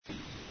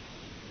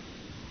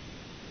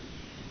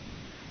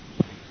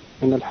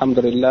إن الحمد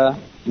لله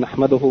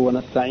نحمده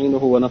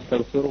ونستعينه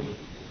ونستغفره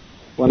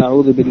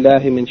ونعوذ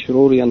بالله من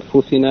شرور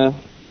أنفسنا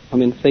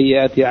ومن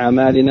سيئات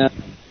أعمالنا.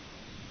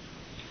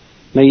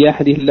 من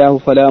يهده الله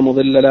فلا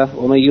مضل له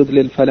ومن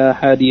يضلل فلا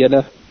هادي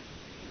له،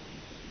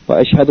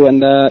 وأشهد أن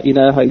لا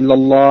إله إلا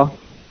الله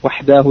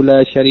وحده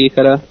لا شريك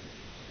له،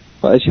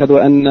 وأشهد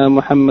أن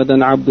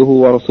محمدا عبده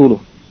ورسوله.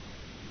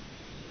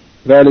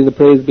 Verily the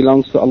praise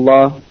belongs to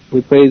Allah.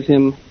 We praise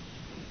Him,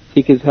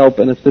 seek His help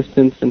and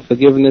assistance and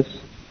forgiveness,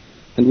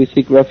 and we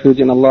seek refuge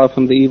in Allah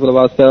from the evil of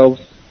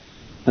ourselves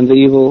and the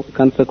evil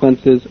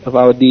consequences of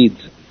our deeds.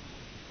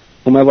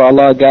 Whomever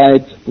Allah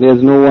guides, there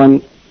is no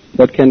one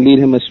that can lead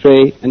him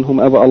astray, and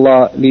whomever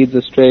Allah leads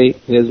astray,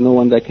 there is no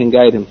one that can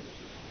guide him.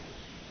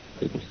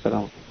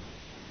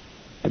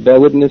 I bear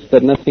witness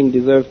that nothing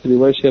deserves to be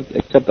worshipped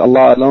except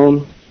Allah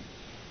alone,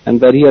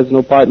 and that He has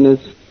no partners,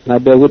 and I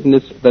bear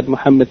witness that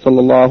Muhammad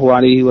sallallahu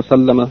alaihi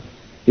wasallam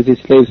is His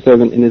slave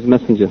servant and His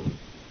messenger.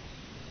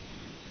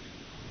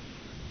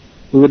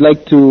 We would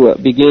like to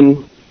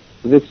begin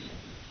this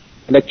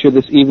lecture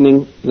this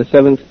evening, the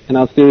 7th in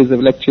our series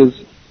of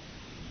lectures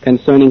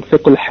concerning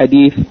fiqh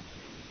al-hadith,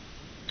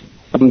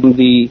 from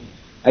the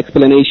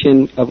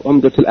explanation of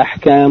Umdat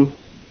al-Ahkam,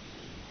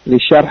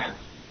 the sharh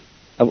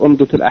of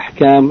Umdat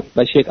al-Ahkam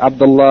by Sheikh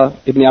Abdullah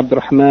ibn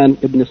Abdurrahman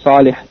ibn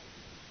Salih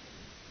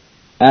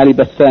Ali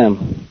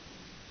Bassam.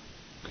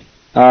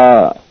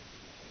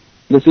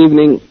 This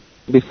evening,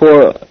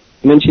 before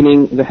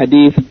mentioning the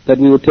hadith that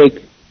we will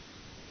take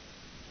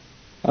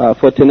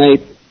for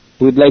tonight,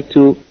 we'd like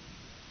to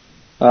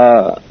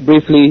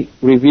briefly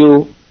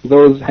review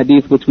those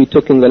hadith which we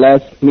took in the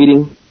last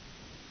meeting.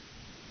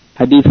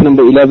 Hadith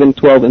number 11,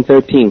 12 and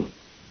 13.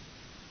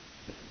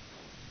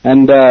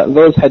 And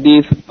those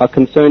hadith are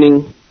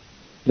concerning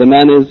the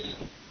manners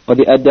or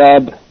the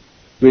adab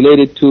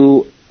related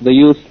to the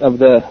use of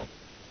the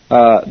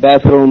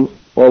bathroom,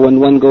 or when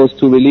one goes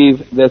to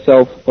relieve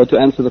theirself or to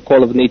answer the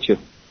call of nature.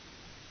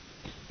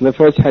 And the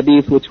first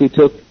hadith which we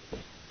took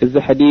is the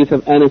hadith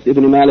of Anas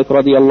ibn Malik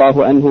radiyallahu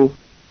anhu,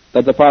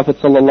 that the Prophet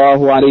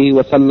sallallahu alayhi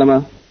wa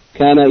sallam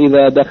كان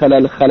إذا دخل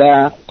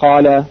الخلاء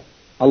قال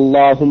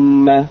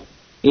اللهم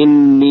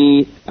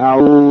إني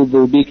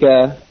أعوذ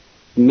بك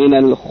من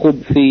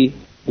الخبث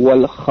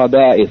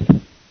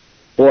والخبائث.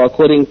 Or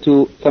according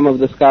to some of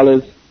the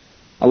scholars,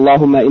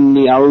 اللهم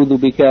إني أعوذ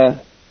بك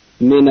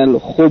من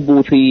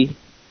الخبث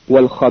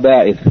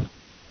والخبائث.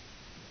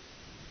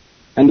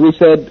 And we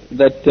said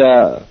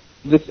that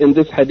in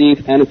this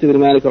hadith, Anas ibn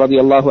Malik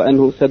radiallahu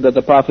anhu said that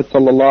the Prophet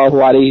sallallahu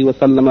alayhi wa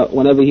sallam,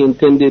 whenever he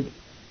intended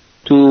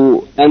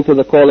to answer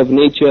the call of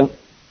nature,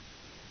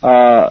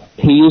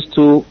 he used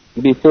to,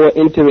 before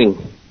entering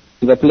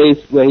the place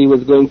where he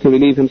was going to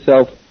relieve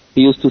himself,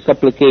 he used to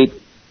supplicate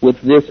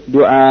with this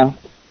dua: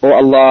 O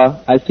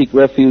Allah, I seek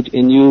refuge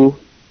in you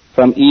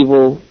from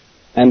evil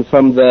and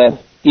from the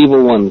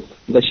evil ones,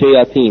 the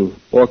shayateen.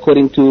 Or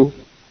according to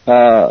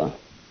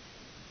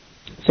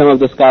some of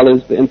the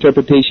scholars, the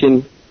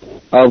interpretation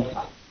of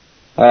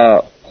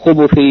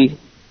khubuthi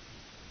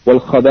wal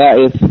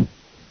khaba'ith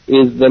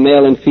is the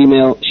male and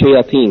female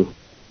shayateen.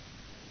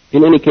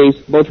 In any case,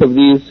 both of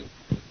these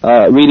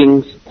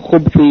readings,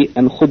 khubthi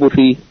and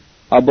khubuthi,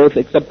 are both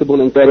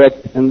acceptable and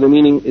correct, and the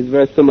meaning is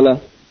very similar,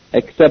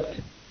 except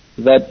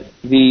that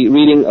the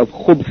reading of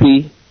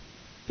khubthi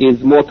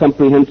is more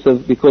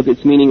comprehensive because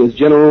its meaning is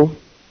general,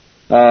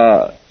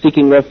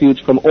 seeking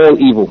refuge from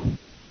all evil.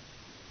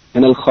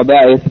 And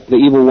al-khaba'ith, the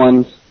evil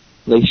ones,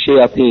 the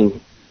shayateen,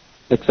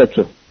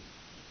 etc.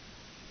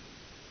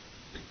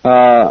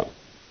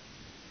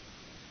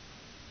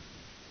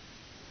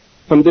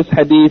 From this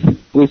hadith,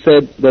 we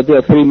said that there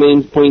are three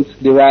main points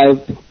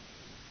derived.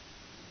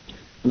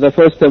 The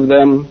first of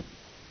them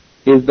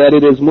is that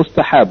it is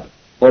mustahab,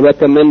 or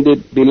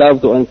recommended,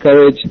 beloved, or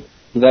encouraged,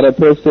 that a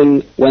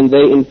person, when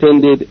they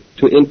intended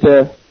to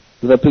enter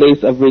the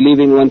place of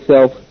relieving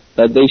oneself,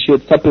 that they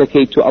should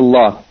supplicate to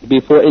Allah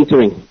before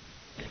entering,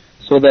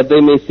 so that they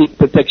may seek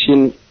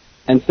protection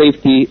and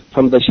safety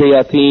from the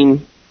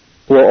shayateen,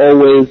 who are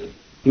always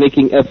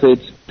making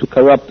efforts to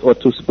corrupt or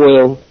to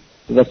spoil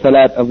the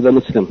salat of the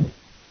Muslim.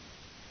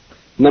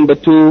 Number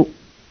two,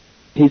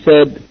 he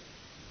said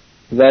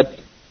that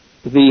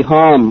the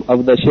harm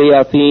of the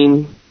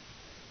shayateen,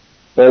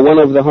 or one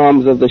of the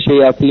harms of the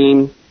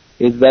shayateen,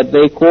 is that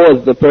they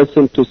cause the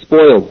person to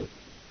spoil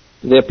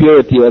their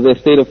purity or their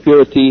state of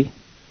purity,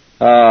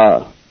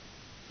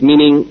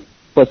 meaning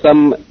for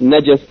some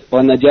najas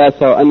or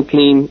najasa or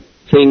unclean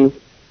thing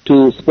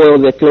to spoil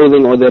their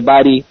clothing or their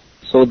body,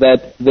 so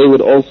that they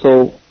would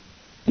also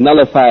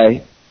nullify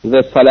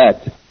their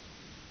salat.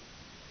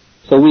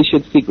 So we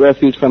should seek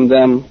refuge from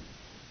them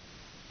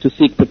to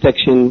seek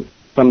protection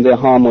from their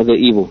harm or their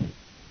evil.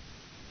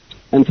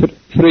 And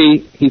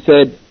three, he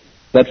said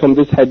that from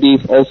this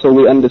hadith also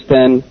we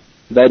understand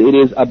that it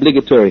is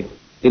obligatory,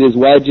 it is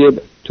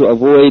wajib to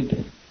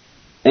avoid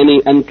any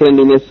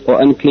uncleanliness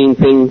or unclean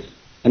things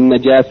and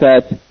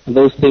najasat,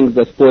 those things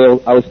that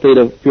spoil our state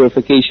of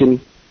purification,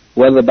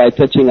 whether by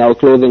touching our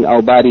clothing,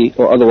 our body,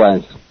 or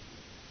otherwise.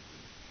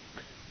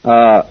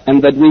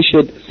 and that we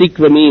should seek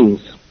the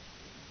means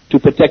to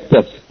protect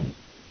us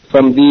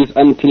from these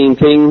unclean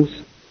things,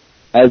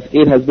 as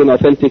it has been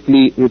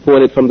authentically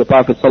reported from the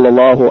Prophet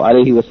sallallahu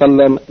alaihi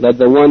wasallam that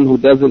the one who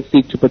doesn't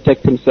seek to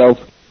protect himself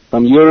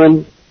from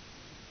urine,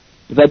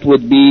 that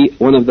would be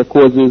one of the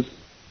causes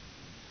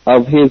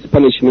of his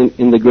punishment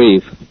in the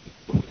grave.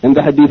 And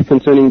the hadith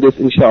concerning this,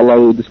 inshallah,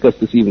 we will discuss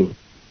this evening.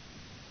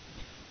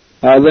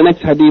 The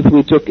next hadith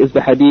we took is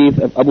the hadith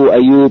of Abu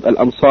Ayyub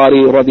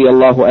al-Ansari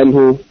radiyallahu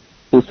anhu,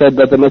 who said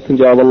that the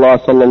Messenger of Allah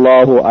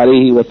sallallahu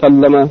alayhi wa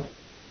sallam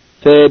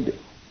said,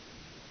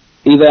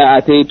 إِذَا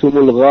أَتَيْتُمُ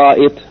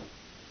الْغَائِطِ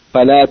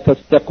فَلَا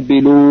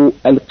تَسْتَقْبِلُوا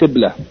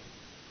الْقِبْلَةِ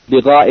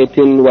بِغَائِطٍ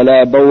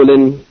وَلَا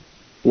بَوْلٍ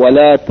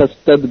وَلَا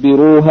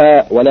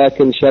تَسْتَدْبِرُوهَا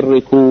وَلَكِنْ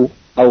شَرِّكُوا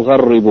أَوْ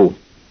غَرِّبُوا.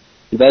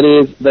 That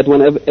is, that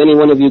whenever any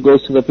one of you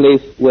goes to the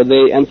place where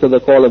they answer the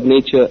call of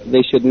nature,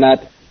 they should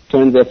not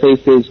turn their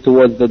faces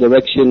towards the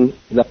direction,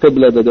 the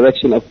Qibla, the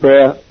direction of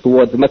prayer,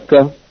 towards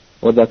Mecca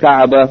or the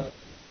Kaaba,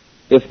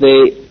 if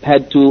they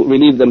had to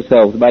relieve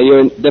themselves by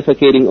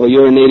defecating or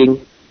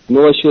urinating,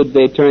 nor should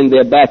they turn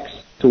their backs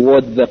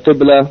towards the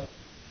Qibla,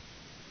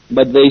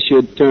 but they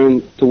should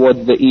turn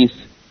towards the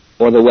east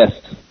or the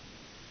west.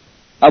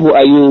 Abu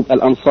Ayyub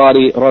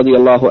al-Ansari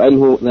radiyallahu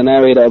anhu, the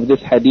narrator of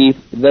this hadith,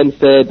 then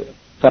said,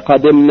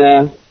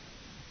 فَقَدِمْنَا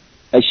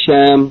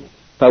الشَّامِ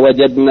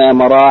فَوَجَدْنَا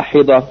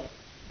مَرَاحِضَ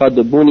قد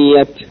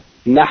بنيت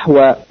نحو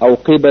أو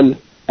قبل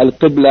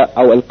القبلة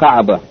أو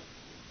الكعبة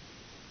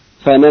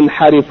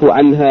فننحرف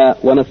عنها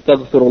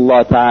ونستغفر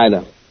الله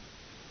تعالى.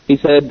 He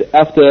said,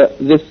 after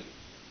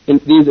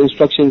these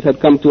instructions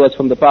had come to us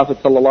from the Prophet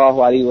sallallahu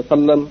alaihi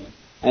wasallam,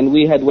 and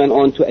we had went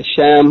on to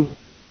Asham,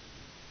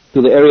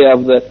 to the area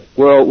of the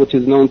world which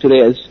is known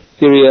today as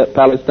Syria,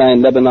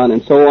 Palestine, Lebanon,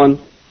 and so on,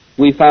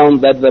 we found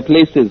that the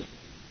places,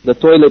 the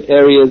toilet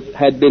areas,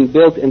 had been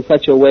built in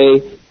such a way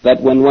that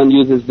when one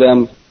uses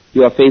them,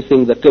 you are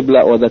facing the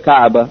Qibla or the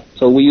Kaaba.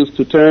 So we used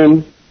to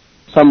turn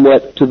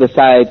somewhat to the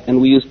side,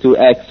 and we used to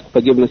ask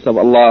forgiveness of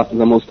Allah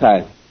the Most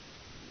High.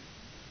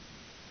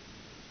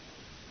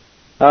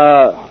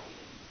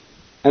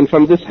 And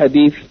from this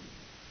hadith,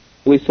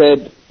 we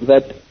said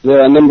that there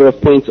are a number of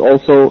points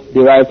also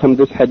derived from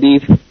this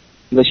hadith.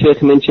 The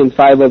Shaykh mentioned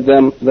 5 of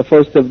them. The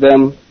first of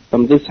them,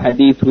 from this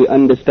hadith, we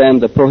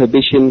understand the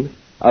prohibition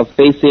of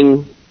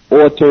facing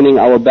or turning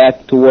our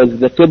back towards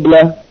the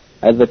Qibla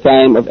at the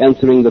time of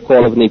answering the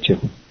call of nature.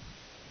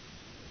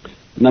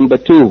 Number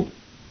 2,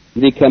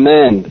 the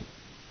command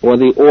or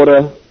the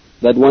order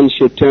that one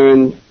should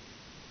turn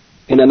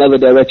in another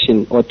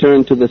direction or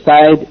turn to the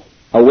side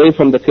away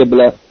from the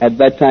Qibla at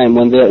that time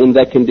when they are in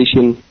that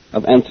condition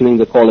of answering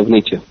the call of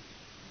nature.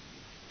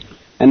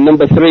 And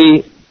number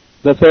 3,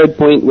 the third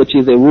point, which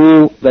is a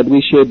rule that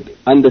we should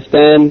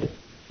understand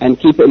and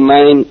keep in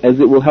mind, as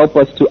it will help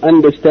us to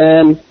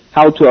understand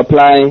how to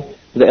apply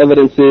the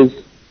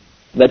evidences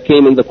that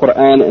came in the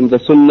Quran and the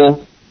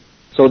Sunnah,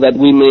 so that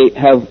we may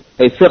have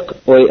a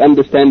fiqh or a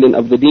understanding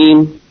of the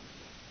deen.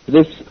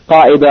 This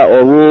qaida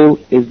or rule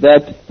is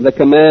that the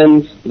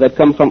commands that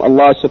come from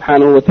Allah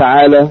subhanahu wa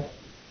ta'ala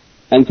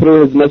and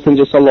through His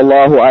Messenger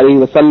sallallahu alayhi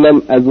wa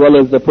sallam, as well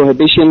as the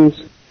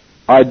prohibitions,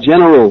 are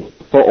general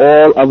for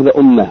all of the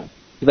ummah.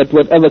 That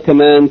whatever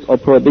commands or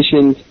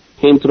prohibitions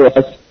came to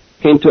us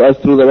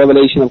through the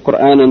revelation of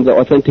Quran and the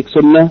authentic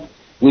Sunnah,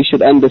 we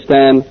should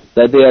understand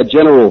that they are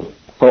general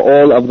for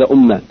all of the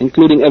ummah,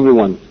 including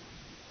everyone.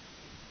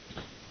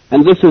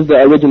 And this is the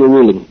original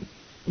ruling.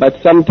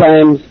 But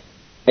sometimes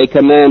a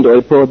command or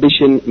a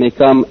prohibition may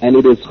come and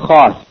it is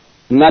khas,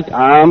 not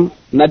aam,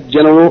 not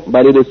general,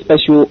 but it is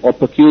special or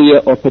peculiar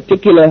or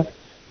particular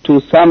to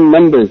some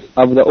members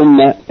of the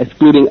ummah,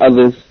 excluding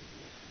others.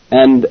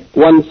 And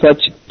one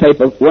such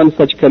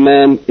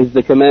command is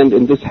the command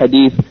in this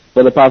hadith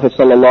where the Prophet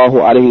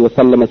sallallahu alaihi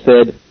wasallam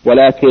said,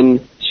 وَلَكِنْ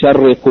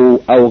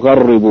شَرِّقُوا أَوْ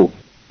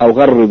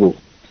غَرِّبُوا.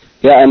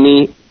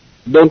 Yani,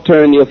 don't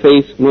turn your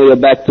face nor your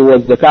back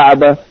towards the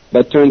Kaaba,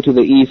 but turn to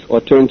the east or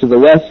turn to the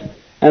west.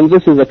 And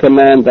this is a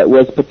command that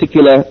was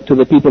particular to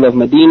the people of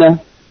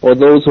Medina, or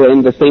those who are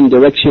in the same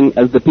direction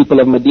as the people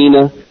of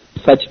Medina,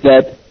 such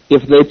that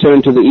if they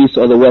turn to the east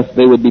or the west,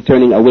 they would be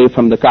turning away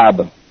from the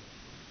Kaaba.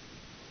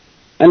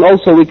 And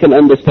also we can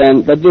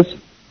understand that this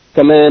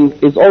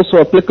command is also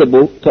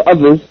applicable to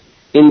others,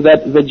 in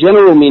that the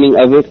general meaning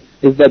of it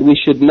is that we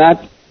should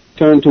not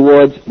turn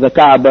towards the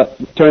Kaaba,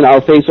 turn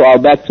our face or our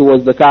back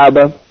towards the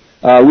Kaaba.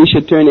 We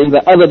should turn in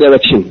the other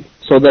direction,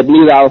 so that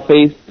neither our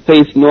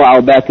face nor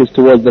our back is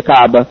towards the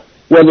Kaaba,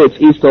 whether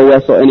it's east or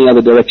west or any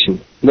other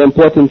direction. The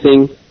important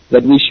thing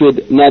that we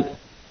should not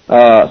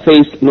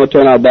face nor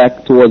turn our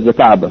back towards the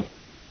Kaaba.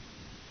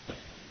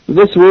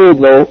 This rule,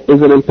 though,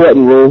 is an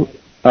important rule.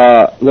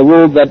 The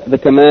rule that the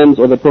commands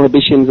or the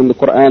prohibitions in the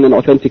Quran and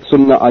authentic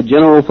Sunnah are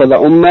general for the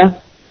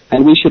Ummah,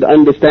 and we should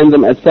understand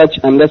them as such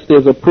unless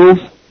there's a proof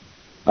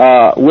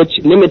which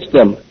limits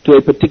them to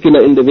a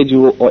particular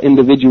individual or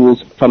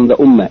individuals from the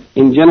Ummah.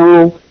 In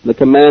general, the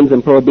commands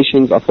and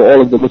prohibitions are for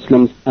all of the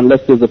Muslims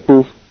unless there's a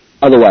proof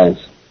otherwise.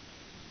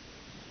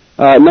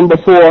 Number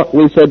 4,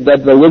 we said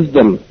that the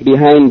wisdom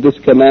behind this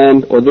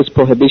command or this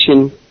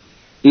prohibition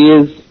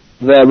is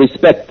the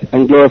respect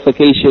and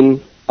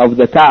glorification of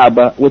the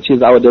Kaaba, which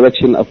is our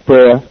direction of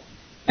prayer,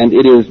 and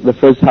it is the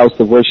first house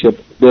of worship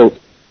built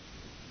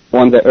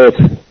on the earth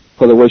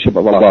for the worship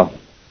of Allah.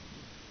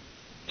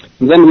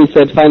 And then we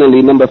said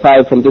finally, number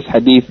 5, from this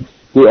hadith,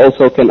 we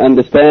also can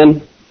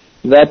understand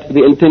that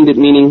the intended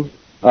meaning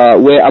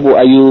where Abu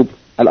Ayyub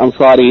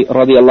Al-Ansari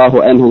radiallahu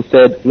anhu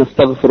said,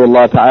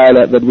 Nastaghfirullah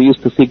ta'ala, that we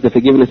used to seek the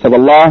forgiveness of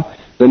Allah.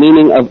 The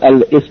meaning of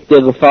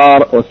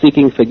al-istighfar or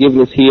seeking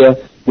forgiveness here,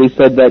 we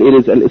said that it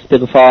is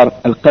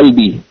al-istighfar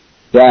al-qalbi.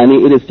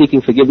 Yani it is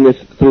seeking forgiveness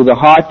through the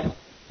heart,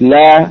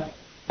 la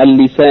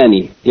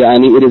al-lisani.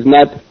 Yani it is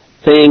not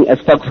saying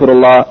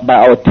astaghfirullah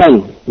by our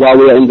tongue while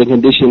we are in the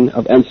condition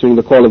of answering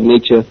the call of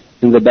nature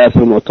in the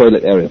bathroom or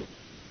toilet area.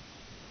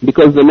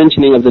 Because the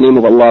mentioning of the name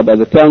of Allah by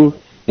the tongue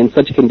in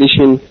such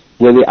condition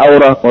where the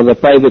aura or the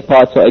private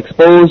parts are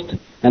exposed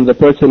and the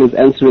person is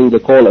answering the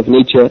call of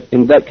nature,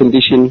 in that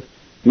condition,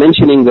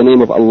 mentioning the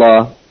name of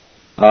Allah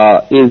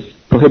is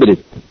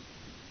prohibited.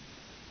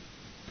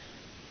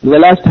 The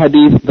last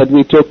hadith that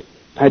we took,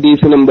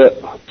 hadith number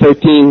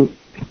 13,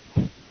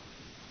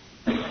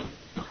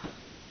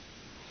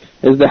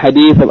 is the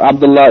hadith of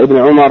Abdullah ibn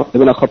Umar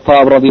ibn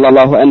Khattab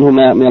radiyallahu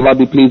anhuma, may Allah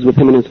be pleased with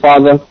him and his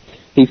father.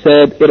 He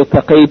said,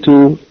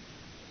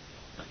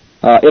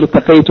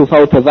 ارتقيت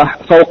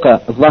فوق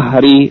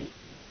ظهر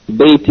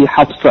بيت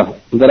حفصة,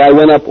 that I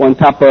went up on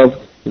top of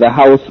the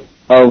house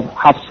of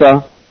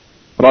Hafsa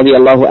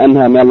radiallahu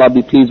anha, may Allah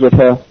be pleased with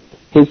her,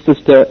 his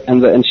sister,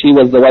 and she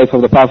was the wife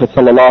of the Prophet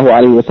sallallahu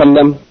alaihi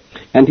wasallam.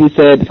 And he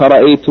said,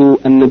 فرأيت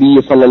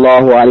النبي صلى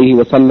الله عليه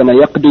وسلم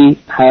يقضي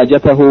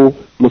حاجته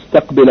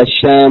مستقبل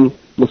الشام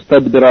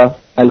مستدبر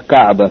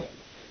الكعبة.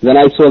 Then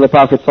I saw the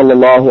Prophet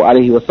sallallahu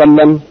alaihi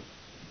wasallam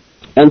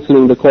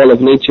answering the call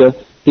of nature.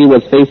 He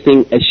was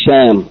facing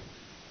Sham,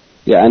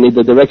 in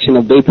the direction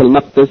of Bayt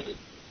al-Maqdis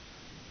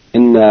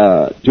in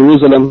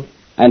Jerusalem,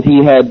 and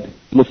he had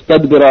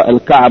Mustadbira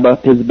al-Kaaba,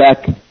 his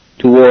back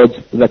towards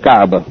the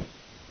Kaaba.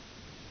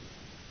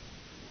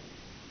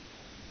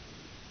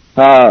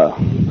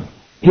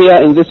 Here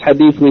in this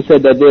hadith we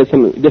said that there is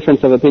some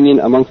difference of opinion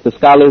amongst the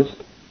scholars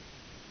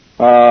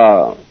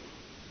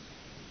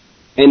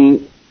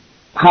in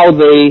how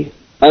they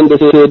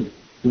understood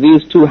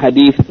these two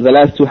hadith, the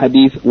last two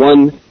hadith,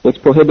 one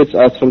which prohibits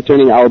us from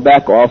turning our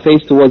back or our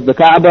face towards the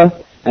Kaaba,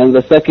 and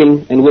the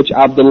second in which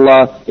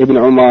Abdullah ibn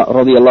Umar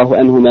radiallahu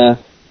anhuma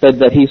said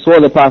that he saw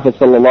the Prophet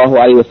sallallahu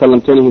alaihi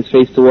wasallam turning his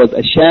face towards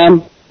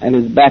Sham and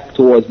his back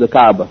towards the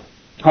Kaaba.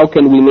 How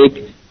can we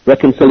make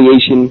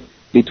reconciliation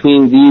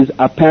between these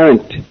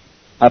apparently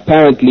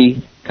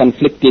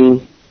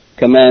conflicting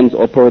commands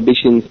or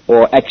prohibitions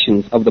or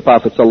actions of the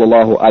Prophet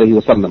sallallahu alaihi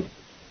wasallam?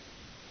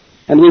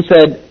 And we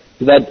said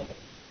that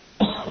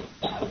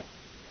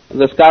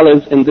the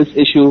scholars in this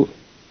issue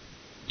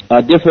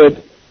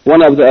differed.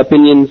 One of the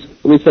opinions,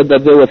 we said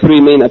that there were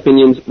three main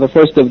opinions. The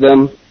first of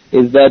them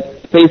is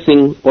that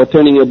facing or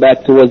turning your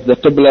back towards the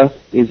Qibla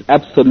is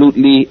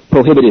absolutely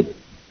prohibited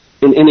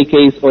in any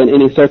case or in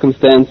any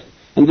circumstance.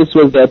 And this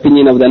was the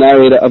opinion of the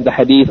narrator of the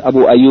hadith,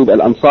 Abu Ayyub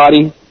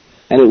al-Ansari,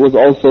 and it was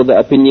also the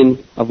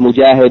opinion of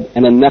Mujahid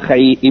and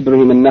al-Nakha'i,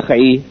 Ibrahim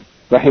al-Nakha'i,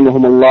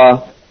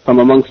 rahimahumullah, from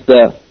amongst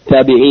the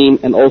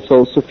Tabi'een, and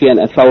also Sufyan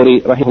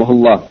al-Thawri,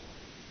 rahimahullah.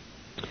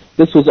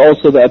 This was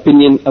also the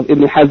opinion of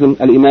Ibn Hazm,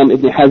 al-Imam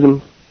Ibn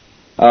Hazm,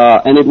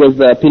 and it was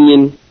the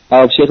opinion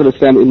of Shaykh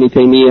al-Islam Ibn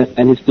Taymiyyah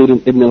and his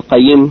student Ibn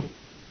al-Qayyim,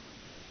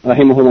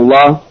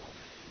 rahimahumullah,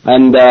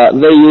 and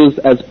they used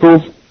as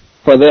proof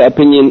for their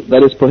opinion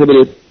that is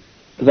prohibited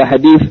the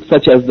hadith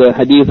such as the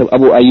hadith of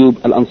Abu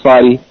Ayyub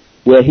al-Ansari,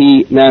 where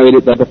he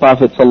narrated that the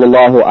Prophet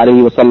sallallahu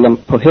alaihi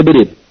wasallam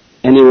prohibited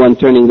anyone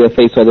turning their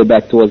face or their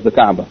back towards the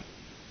Kaaba.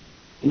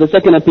 The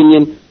second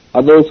opinion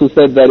are those who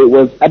said that it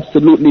was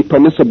absolutely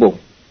permissible,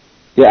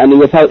 and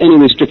without any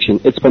restriction.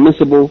 It's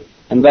permissible,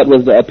 and that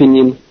was the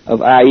opinion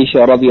of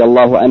Aisha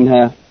radiallahu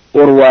anha,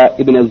 Urwa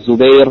ibn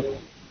al-Zubayr,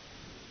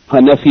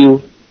 her nephew,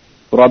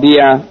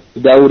 Rabi'a,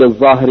 Dawood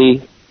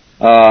al-Zahri,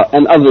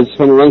 and others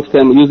from amongst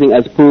them, using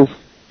as proof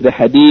the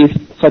hadith,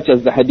 such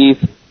as the hadith,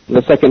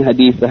 the second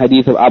hadith, the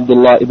hadith of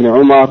Abdullah ibn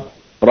Umar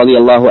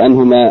radiallahu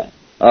anhuma,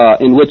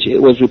 in which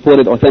it was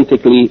reported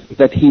authentically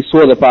that he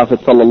saw the Prophet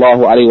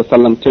sallallahu alaihi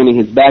wasallam turning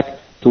his back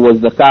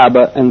towards the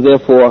Kaaba, and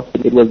therefore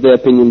it was their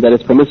opinion that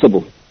is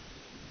permissible.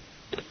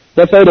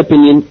 The third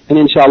opinion, and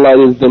inshallah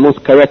it is the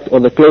most correct or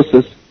the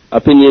closest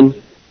opinion,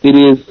 it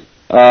is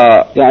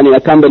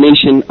a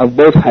combination of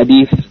both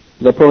hadiths,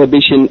 the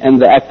prohibition and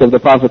the act of the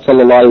Prophet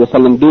sallallahu alaihi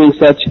wasallam doing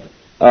such,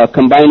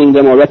 combining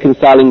them or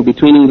reconciling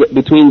between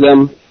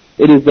them.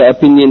 It is the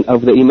opinion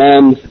of the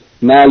Imams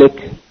Malik,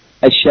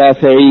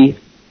 Al-Shafi'i,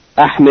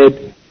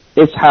 Ahmed,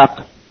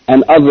 Ishaq,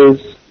 and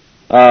others,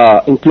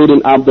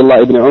 including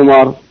Abdullah ibn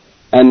Umar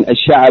and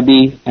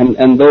Al-Sha'abi,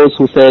 and those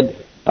who said,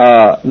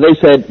 they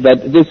said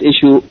that this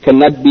issue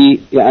cannot be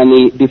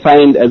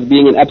defined as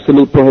being an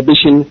absolute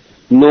prohibition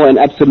nor an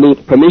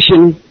absolute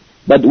permission,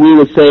 But we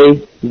would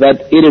say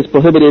that it is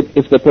prohibited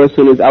if the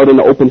person is out in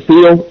the open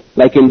field,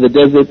 like in the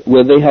desert,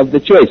 where they have the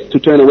choice to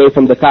turn away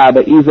from the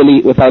Kaaba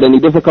easily without any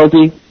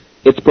difficulty.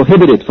 It's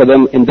prohibited for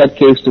them in that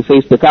case to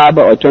face the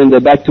Kaaba or turn their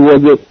back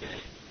towards it.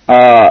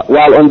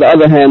 While on the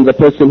other hand, the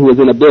person who is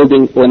in a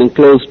building or an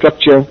enclosed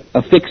structure,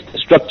 a fixed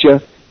structure,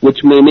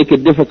 which may make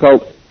it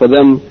difficult for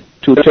them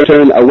to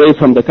turn away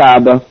from the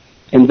Kaaba,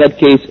 in that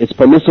case it's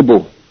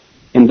permissible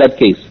in that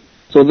case.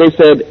 So they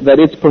said that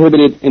it's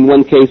prohibited in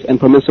one case and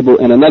permissible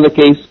in another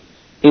case.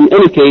 In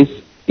any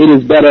case, it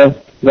is better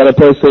that a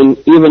person,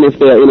 even if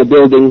they are in a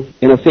building,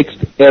 in a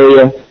fixed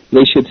area,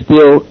 they should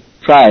still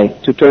try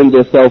to turn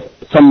themselves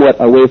somewhat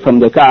away from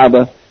the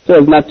Kaaba, so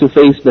as not to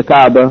face the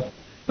Kaaba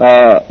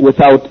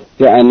without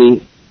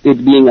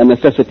it being a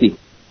necessity,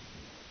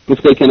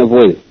 if they can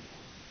avoid it.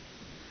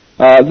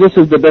 This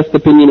is the best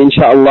opinion,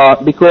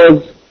 inshallah,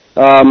 because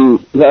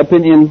the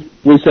opinion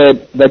we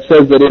said that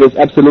says that it is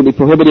absolutely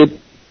prohibited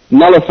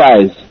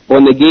nullifies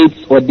or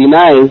negates or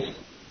denies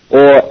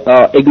or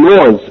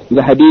ignores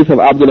the hadith of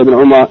Abdullah ibn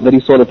Umar that he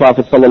saw the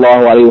Prophet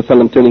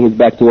ﷺ turning his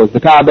back towards the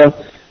Kaaba,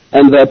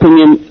 and the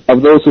opinion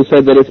of those who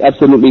said that it's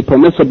absolutely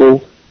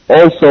permissible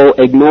also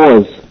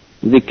ignores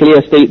the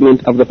clear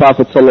statement of the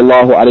Prophet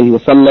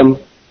ﷺ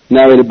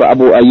narrated by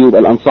Abu Ayyub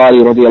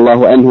al-Ansari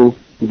radiyallahu anhu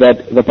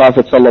that the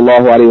Prophet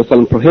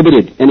ﷺ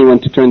prohibited anyone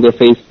to turn their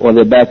face or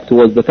their back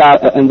towards the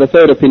Kaaba. And the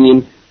third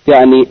opinion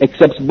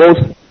accepts both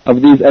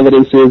of these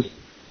evidences,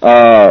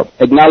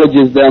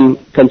 acknowledges them,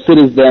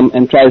 considers them,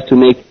 and tries to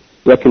make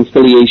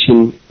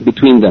reconciliation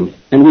between them.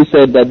 And we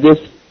said that this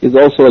is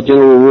also a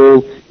general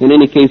rule in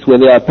any case where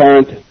there are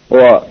apparent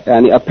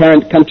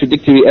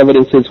contradictory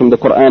evidences from the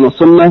Quran or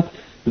Sunnah,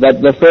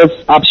 that the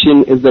first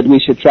option is that we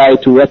should try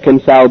to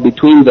reconcile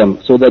between them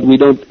so that we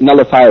don't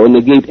nullify or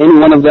negate any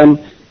one of them.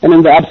 And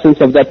in the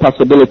absence of that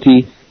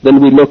possibility, then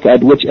we look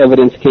at which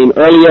evidence came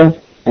earlier,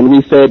 and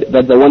we said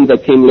that the one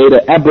that came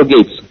later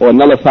abrogates or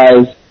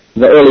nullifies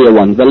the earlier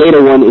one. The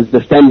later one is the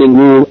standing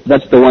rule.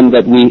 That's the one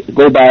that we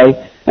go by.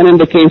 And in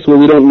the case where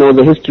we don't know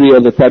the history or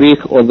the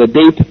tariq or the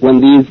date when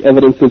these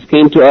evidences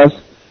came to us,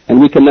 and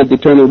we cannot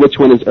determine which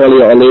one is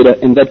earlier or later,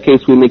 in that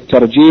case we make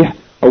tarjih,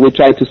 or we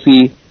try to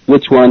see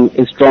which one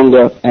is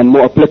stronger and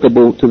more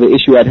applicable to the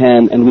issue at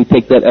hand, and we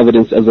take that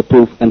evidence as a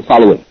proof and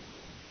follow it.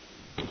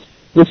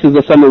 This is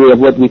a summary of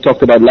what we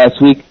talked about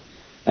last week.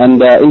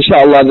 And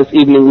inshallah this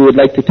evening we would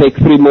like to take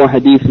 3 more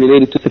hadith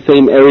related to the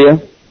same area,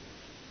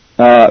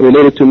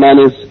 related to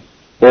manners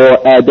or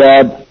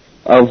adab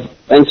of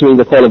answering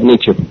the call of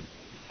nature.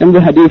 And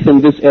the hadith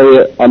in this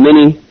area are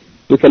many.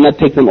 We cannot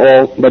take them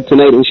all, but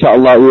tonight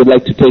inshallah we would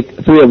like to take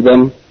 3 of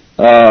them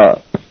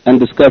and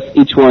discuss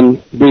each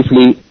one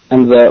briefly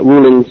and the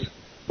rulings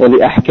or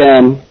the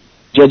ahkam,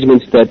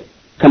 judgments that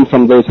come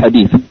from those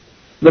hadith.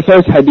 The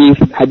first hadith,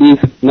 hadith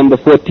number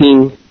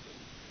 14,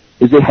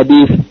 is a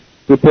hadith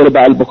reported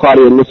by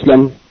Al-Bukhari and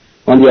Muslim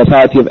on the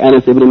authority of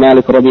Anas ibn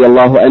Malik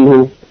radiyallahu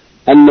anhu,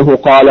 أنه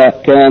قال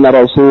كان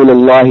رسول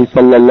الله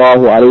صلى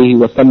الله عليه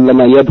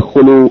وسلم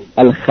يدخل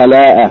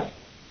الخلاء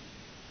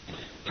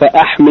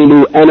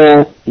فأحمل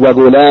أنا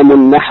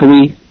وغلام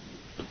نحوي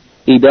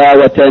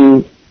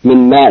إداوة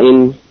من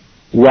ماء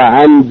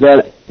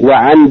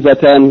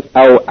وعنزة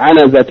أو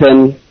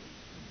عنزة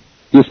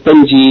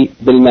يستنجي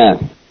بالماء.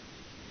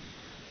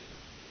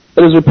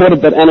 It is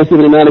reported that Anas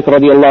ibn Malik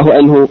radiyallahu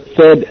anhu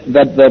said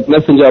that the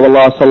Messenger of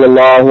Allah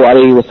sallallahu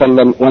alayhi wa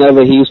sallam,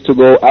 whenever he used to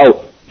go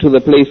out to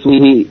the place where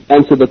he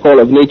answered the call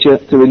of nature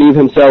to relieve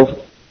himself,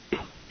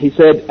 he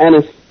said,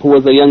 Anas, who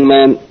was a young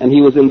man and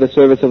he was in the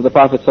service of the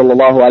Prophet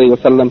sallallahu alayhi wa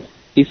sallam,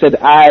 he said,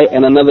 I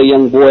and another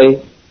young boy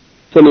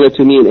similar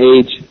to me in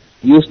age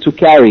used to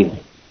carry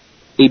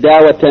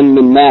idawatan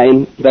min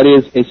ma'in, that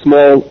is a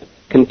small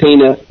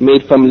container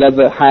made from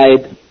leather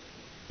hide,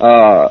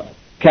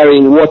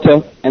 carrying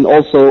water, and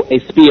also a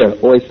spear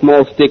or a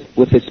small stick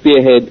with a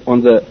spearhead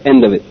on the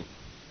end of it.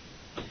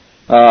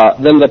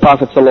 Then the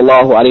Prophet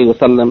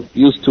ﷺ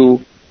used to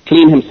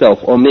clean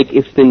himself or make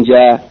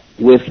istinja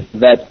with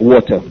that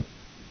water.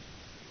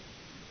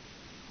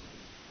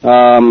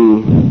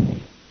 The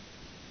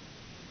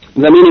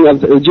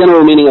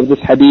general meaning of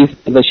this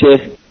hadith, the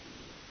Shaykh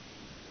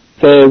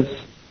says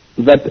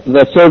that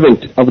the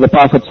servant of the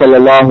Prophet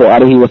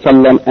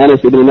ﷺ,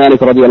 Anas ibn Malik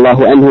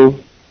radiallahu anhu,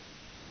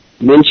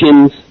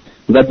 mentions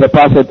that the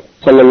Prophet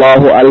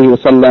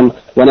ﷺ,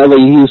 whenever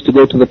he used to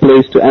go to the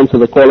place to answer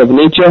the call of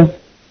nature,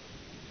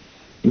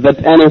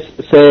 that Anas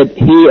said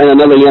he and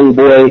another young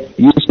boy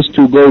used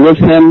to go with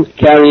him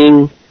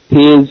carrying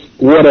his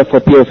water for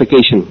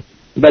purification,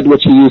 that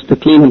which he used to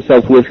clean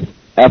himself with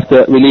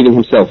after relieving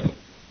himself.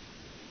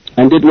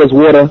 And it was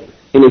water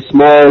in a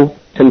small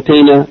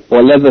container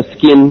or leather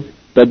skin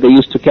that they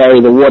used to carry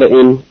the water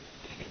in.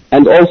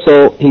 And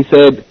also he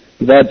said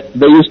that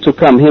they used to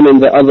come, him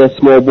and the other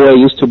small boy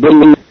used to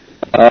bring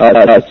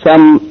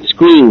some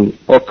screen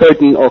or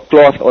curtain or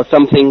cloth or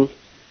something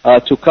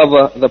to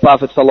cover the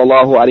Prophet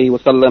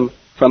ﷺ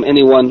from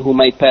anyone who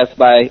might pass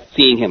by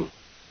seeing him.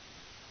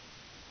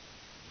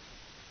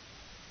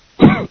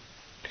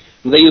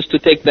 They used to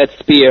take that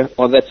spear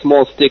or that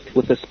small stick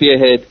with a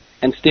spearhead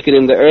and stick it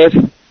in the earth,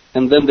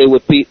 and then they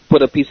would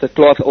put a piece of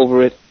cloth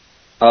over it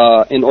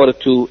in order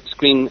to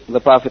screen the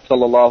Prophet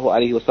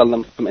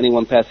ﷺ from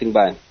anyone passing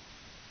by.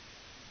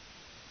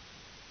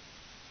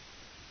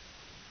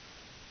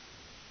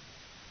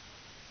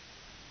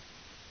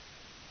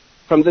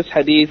 From this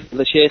hadith,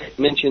 the Shaykh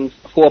mentions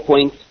 4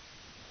 points.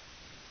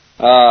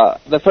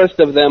 The first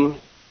of them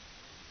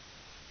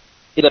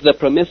is the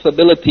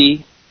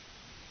permissibility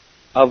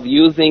of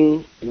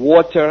using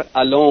water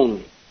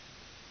alone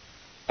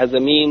as a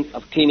means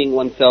of cleaning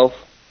oneself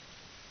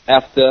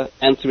after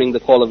answering the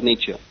call of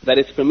nature. That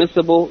it's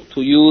permissible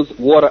to use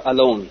water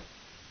alone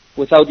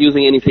without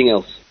using anything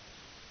else.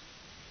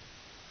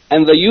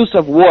 And the use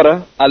of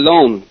water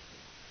alone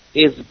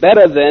is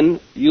better than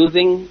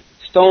using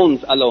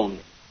stones alone.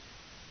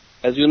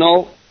 As you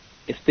know,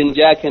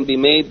 istinja can be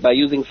made by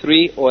using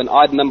 3 or an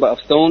odd number of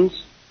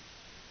stones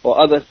or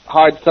other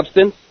hard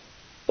substance,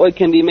 or it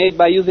can be made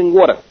by using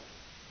water.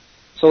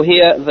 So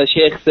here the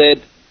Shaykh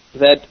said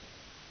that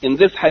in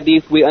this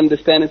hadith we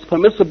understand it's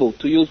permissible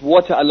to use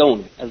water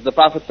alone, as the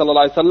Prophet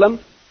ﷺ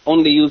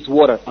only used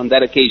water on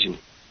that occasion.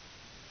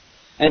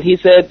 And he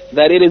said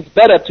that it is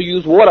better to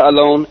use water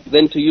alone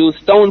than to use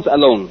stones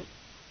alone,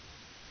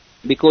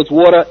 because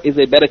water is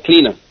a better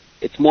cleaner,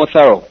 it's more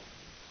thorough.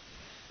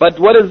 But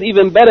what is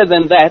even better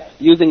than that,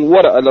 using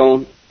water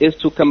alone, is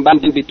to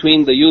combine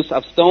between the use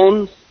of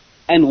stones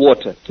and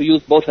water, to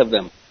use both of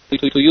them,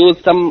 to use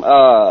some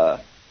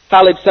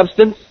solid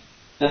substance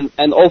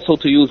and also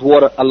to use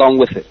water along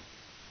with it.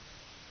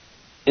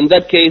 In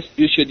that case,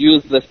 you should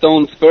use the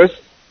stones first,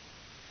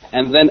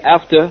 and then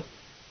after,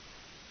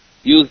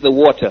 use the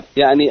water.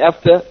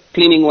 After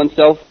cleaning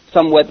oneself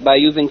somewhat by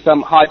using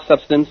some hard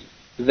substance,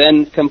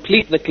 then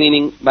complete the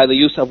cleaning by the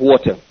use of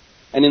water.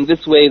 And in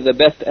this way, the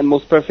best and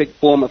most perfect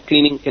form of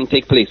cleaning can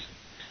take place.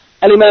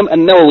 Al-Imam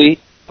An-Nawawi,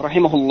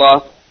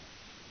 rahimahullah,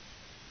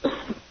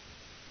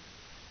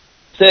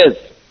 says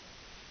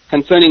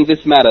concerning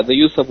this matter, the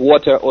use of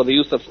water or the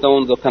use of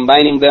stones or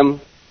combining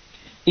them,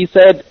 he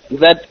said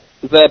that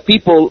the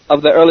people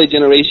of the early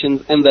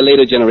generations and the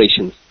later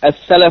generations,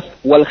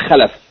 as-salaf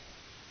wal-khalaf,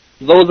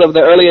 those of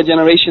the earlier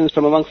generations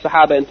from amongst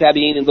Sahaba and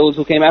Tabi'een and those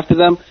who came after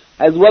them,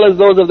 as well as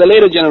those of the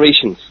later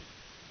generations,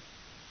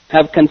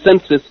 have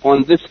consensus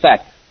on this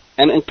fact.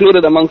 And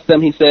included amongst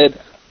them, he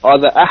said, are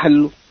the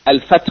Ahl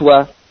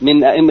al-Fatwa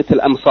min a'immat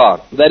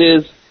al-Amsar. That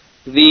is,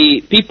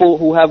 the people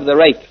who have the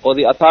right or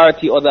the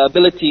authority or the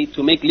ability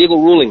to make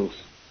legal rulings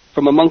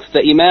from amongst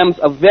the imams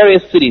of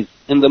various cities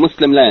in the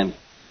Muslim land.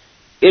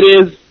 It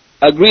is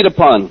agreed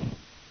upon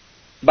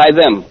by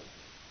them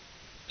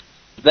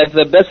that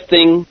the best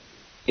thing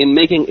in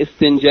making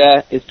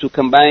istinja is to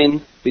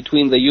combine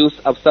between the use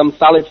of some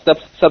solid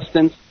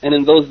substance, and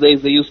in those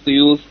days they used to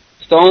use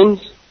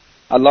stones,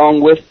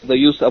 along with the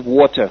use of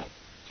water.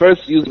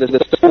 First, use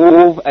the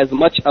stove as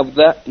much of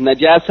the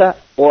najasa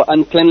or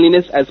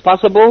uncleanliness as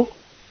possible,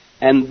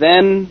 and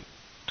then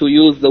to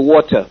use the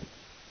water,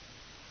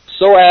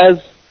 so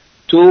as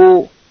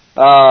to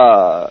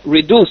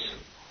reduce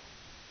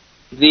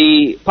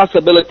the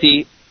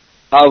possibility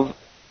of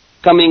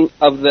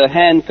the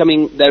hand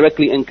coming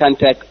directly in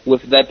contact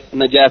with that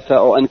najasa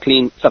or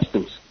unclean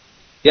substance.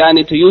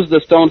 To use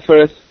the stone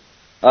first,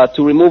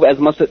 to remove as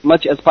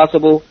much as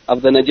possible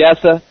of the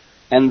najasa,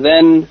 and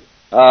then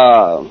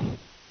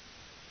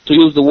to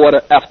use the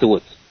water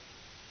afterwards.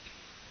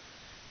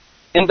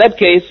 In that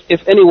case,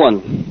 if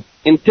anyone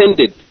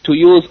intended to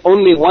use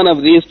only one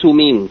of these two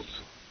means,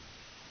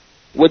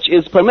 which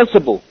is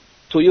permissible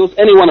to use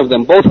any one of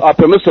them, both are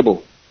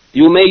permissible.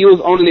 You may use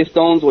only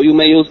stones or you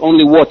may use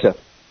only water.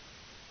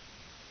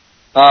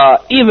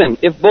 Even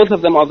if both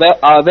of them are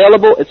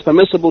available, it's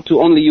permissible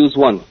to only use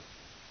one.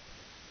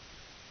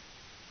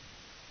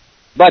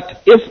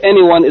 But if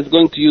anyone is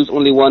going to use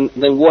only one,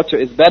 then water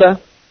is better,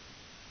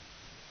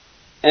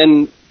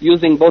 and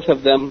using both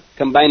of them,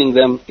 combining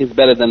them, is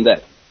better than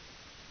that.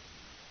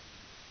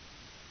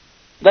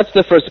 That's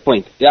the first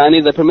point.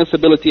 The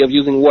permissibility of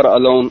using water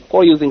alone,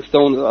 or using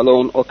stones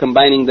alone, or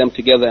combining them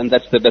together, and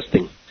that's the best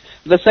thing.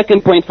 The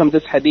second point from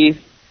this hadith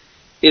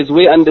is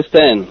we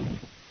understand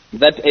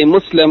that a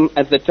Muslim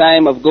at the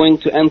time of going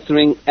to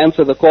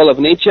answer the call of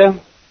nature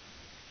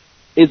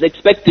is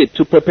expected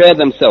to prepare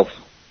themselves.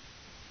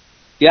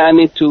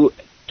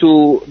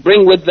 To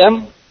bring with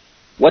them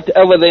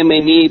whatever they may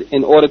need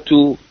in order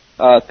to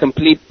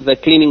complete the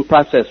cleaning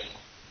process,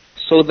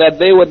 so that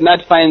they would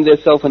not find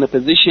themselves in a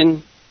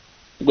position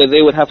where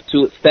they would have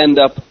to stand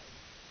up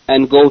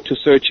and go to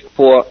search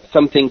for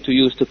something to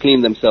use to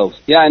clean themselves.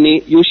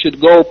 You should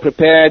go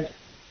prepared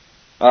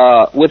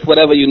with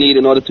whatever you need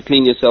in order to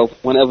clean yourself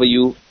whenever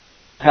you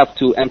have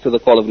to answer the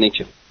call of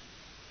nature.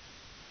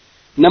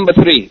 Number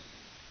 3,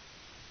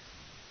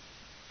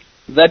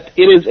 that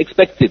it is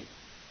expected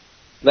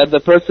that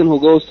the person who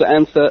goes to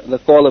answer the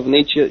call of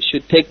nature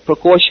should take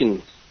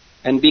precautions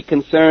and be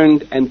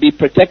concerned and be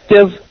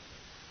protective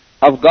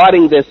of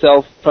guarding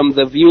themselves from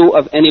the view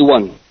of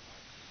anyone.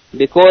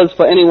 Because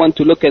for anyone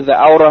to look at the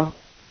aura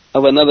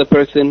of another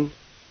person,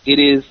 it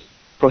is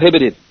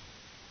prohibited.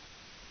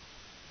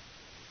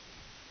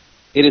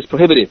 It is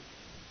prohibited.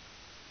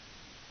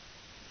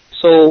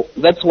 So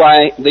that's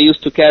why they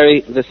used to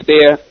carry the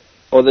spear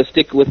or the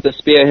stick with the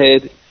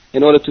spearhead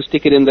in order to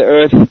stick it in the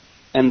earth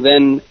and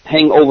then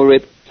hang over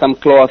it some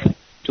cloth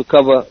to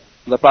cover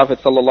the Prophet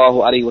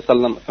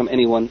ﷺ from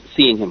anyone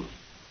seeing him.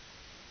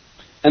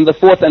 And the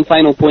fourth and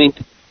final point,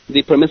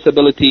 the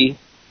permissibility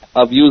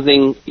of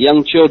using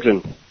young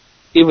children,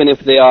 even if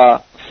they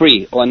are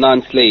free or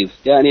non-slaves.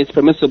 And it's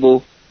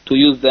permissible to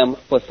use them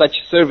for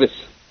such service.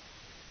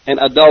 An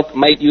adult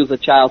might use a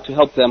child to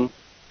help them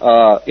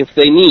if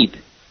they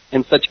need,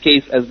 in such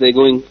case as they're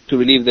going to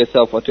relieve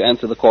themselves or to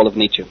answer the call of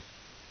nature.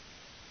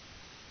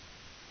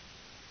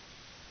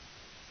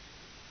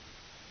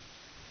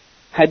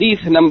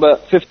 Hadith number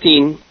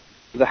 15,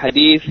 the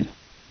hadith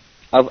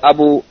of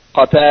Abu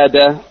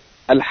Qatada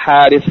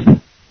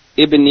al-Harith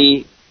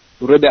ibn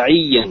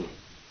Rib'iyyan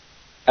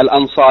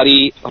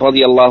al-Ansari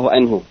radiyallahu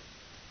anhu,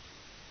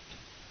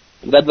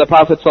 that the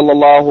Prophet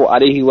sallallahu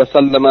alayhi wa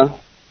sallam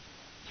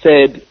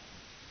said,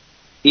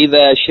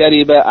 إِذَا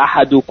شَرِبَ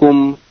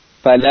أَحَدُكُمْ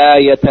فَلَا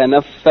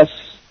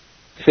يَتَنَفَّسْ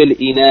فِي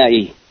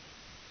الْإِنَاءِ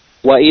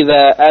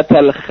وَإِذَا أَتَى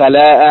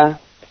الْخَلَاءَ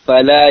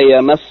فَلَا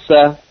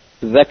يَمَسَّ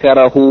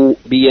ذَكَرَهُ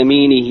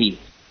بِيَمِينِهِ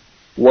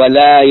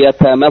وَلَا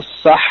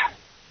يَتَمَسَّحْ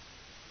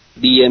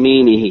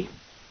بِيَمِينِهِ.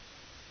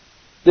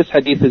 This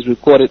hadith is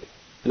recorded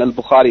in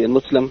Al-Bukhari and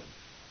Muslim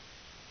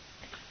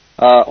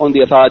on the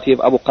authority of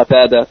Abu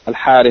Qatada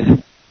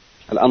al-Harith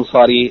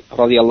al-Ansari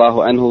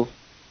radiyallahu anhu,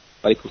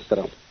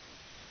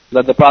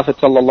 that the Prophet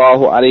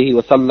sallallahu alayhi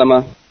wa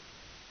sallam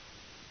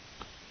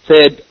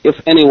said, if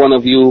any one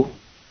of you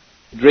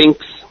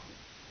drinks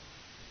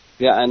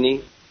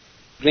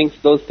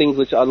those things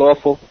which are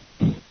lawful.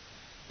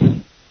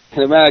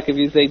 In America, if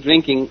you say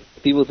drinking,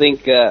 people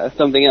think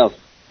something else.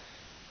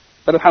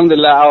 But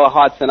alhamdulillah, our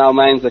hearts and our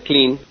minds are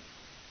clean.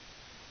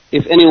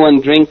 If any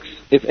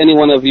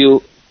one of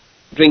you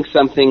drinks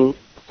something,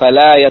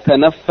 فَلَا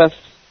يَتَنَفَّسْ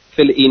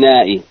فِي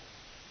الْإِنَاءِ,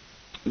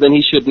 then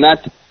he should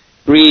not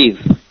breathe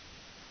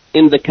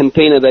in the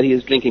container that he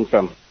is drinking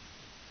from.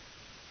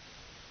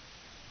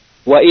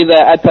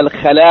 وَإِذَا أَتَى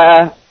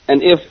الْخَلَاءَ,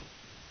 and if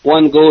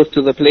one goes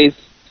to the place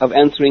of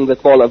answering the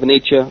call of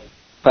nature,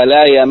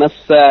 فَلَا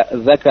يَمَسَّ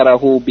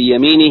ذَكَرَهُ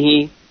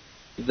بِيَمِينِهِ,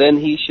 then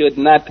he should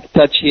not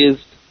touch his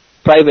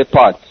private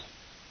parts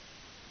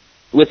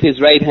with his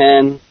right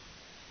hand,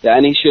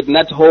 and he should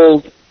not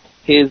hold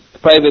his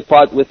private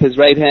part with his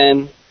right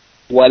hand.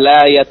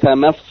 وَلَا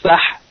يَتَمَسَّحْ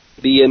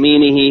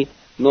بِيَمِينِهِ,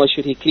 nor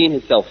should he clean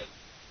himself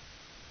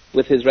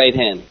with his right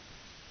hand,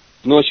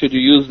 nor should you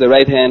use the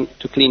right hand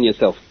to clean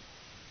yourself.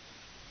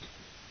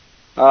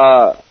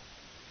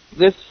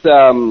 This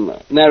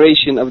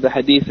narration of the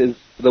hadith is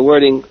the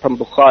wording from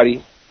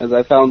Bukhari, as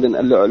I found in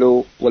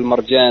Al-Lu'lu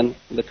wal-Marjan,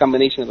 the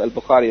combination of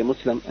Al-Bukhari and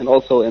Muslim, and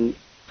also in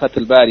Fath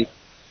al-Bari.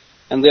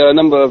 And there are a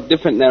number of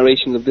different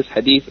narrations of this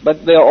hadith,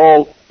 but they are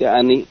all,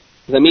 the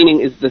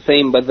meaning is the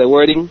same, but the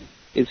wording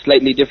is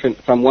slightly different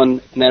from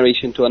one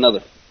narration to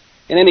another.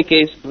 In any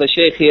case, the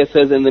Shaykh here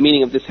says in the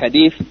meaning of this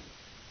hadith,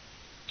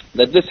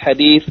 that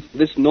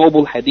this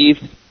noble hadith,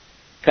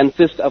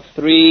 consists of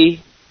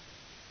 3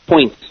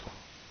 points,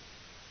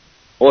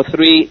 or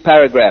 3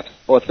 paragraphs,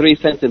 or 3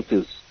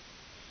 sentences,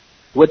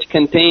 which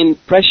contain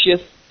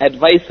precious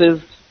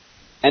advices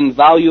and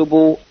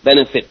valuable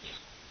benefits,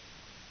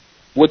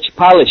 which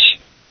polish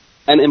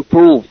and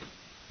improve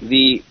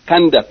the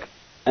conduct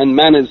and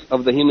manners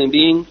of the human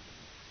being,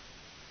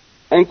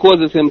 and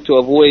causes him to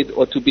avoid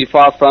or to be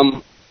far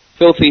from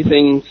filthy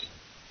things,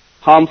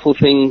 harmful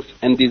things,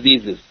 and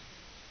diseases.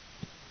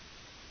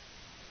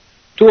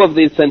 2 of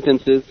these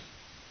sentences,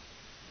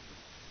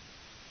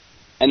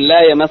 and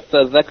لا يمس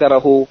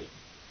ذكره,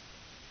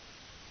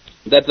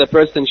 that the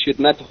person should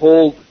not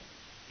hold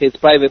his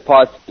private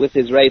parts with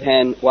his right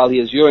hand while he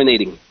is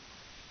urinating.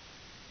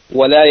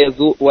 ولا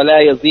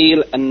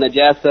يزيل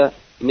النجاسة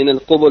من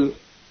القبل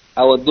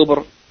أو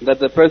الدبر, that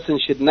the person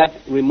should not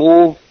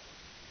remove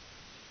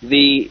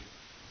the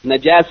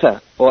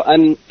najasa or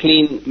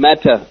unclean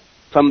matter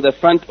from the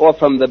front or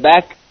from the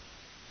back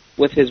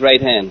with his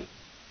right hand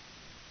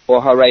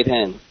or her right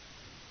hand,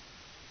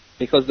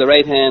 because the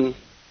right hand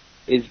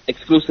is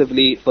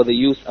exclusively for the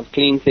use of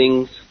clean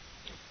things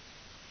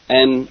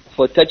and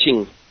for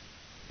touching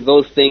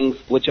those things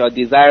which are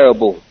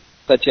desirable,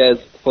 such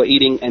as for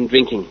eating and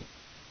drinking.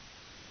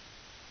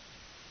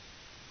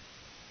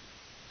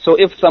 So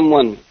if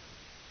someone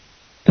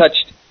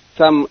touched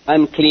some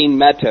unclean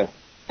matter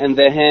and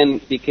their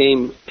hand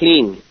became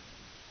clean,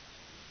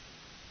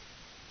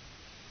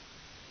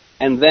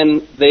 and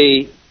then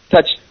they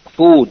touched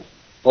food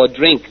or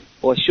drink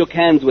or shook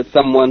hands with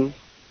someone,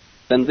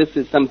 then this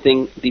is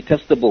something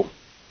detestable,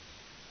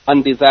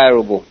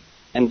 undesirable,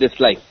 and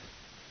disliked.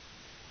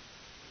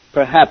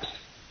 Perhaps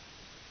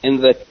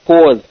in the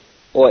cause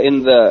or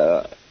in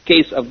the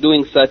case of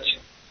doing such,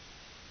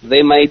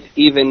 they might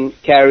even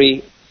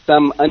carry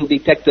some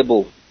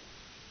undetectable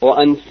or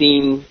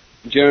unseen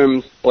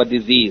germs or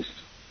disease.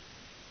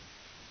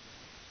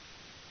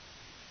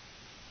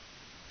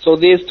 So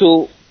these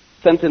 2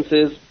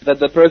 sentences, that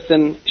the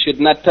person should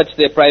not touch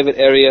their private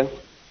area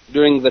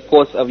during the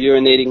course of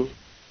urinating,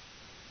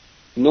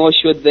 nor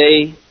should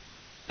they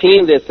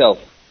clean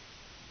themselves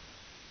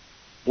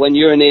when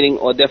urinating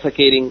or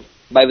defecating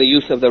by the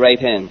use of the right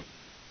hand.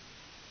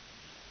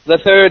 The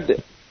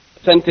third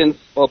sentence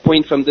or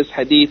point from this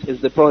hadith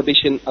is the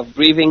prohibition of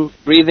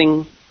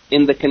breathing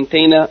in the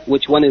container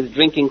which one is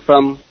drinking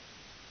from,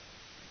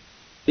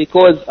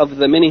 because of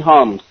the many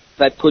harms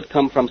that could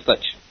come from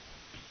such.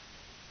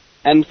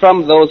 And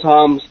from those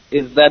harms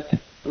is that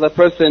the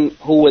person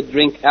who would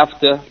drink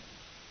after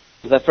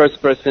the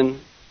first person,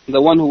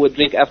 the one who would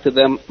drink after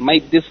them,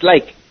 might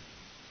dislike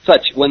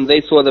such when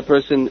they saw the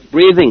person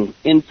breathing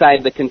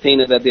inside the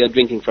container that they are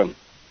drinking from.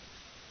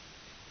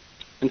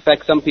 In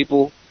fact, some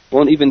people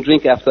won't even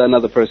drink after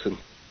another person,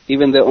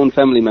 even their own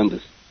family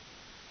members.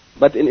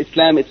 But in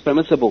Islam it's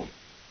permissible,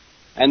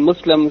 and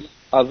Muslims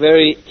are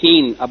very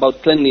keen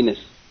about cleanliness.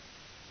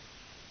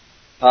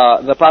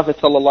 The Prophet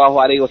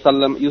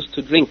ﷺ used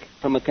to drink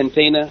from a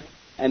container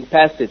and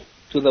pass it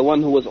to the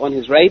one who was on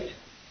his right,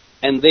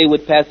 and they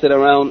would pass it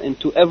around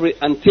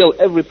until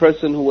every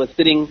person who was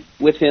sitting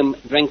with him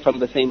drank from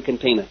the same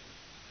container.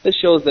 This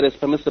shows that it's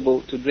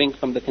permissible to drink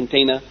from the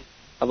container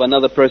of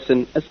another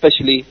person,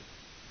 especially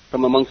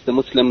from amongst the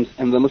Muslims,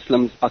 and the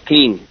Muslims are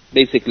clean,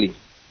 basically.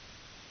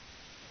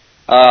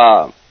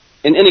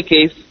 In any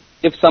case,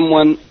 if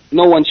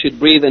no one should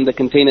breathe in the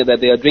container that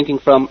they are drinking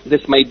from,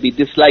 this might be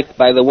disliked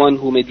by the one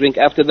who may drink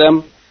after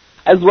them,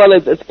 as well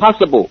as it's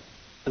possible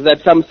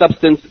that some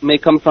substance may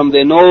come from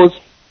their nose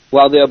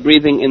while they are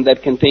breathing in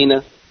that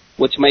container,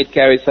 which might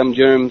carry some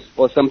germs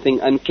or something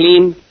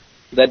unclean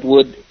that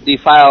would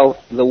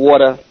defile the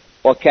water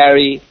or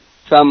carry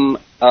some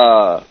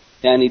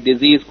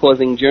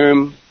disease-causing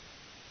germ,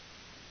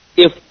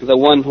 if the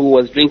one who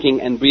was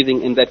drinking and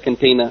breathing in that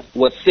container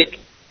was sick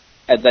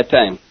at that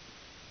time.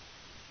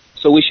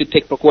 So we should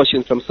take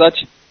precautions from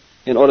such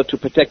in order to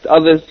protect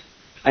others.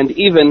 And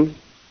even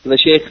the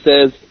Shaykh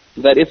says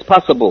that it's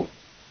possible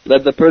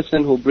that the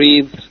person who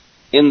breathes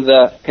in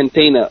the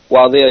container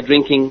while they are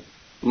drinking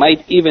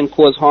might even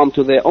cause harm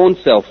to their own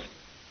self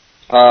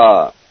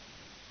at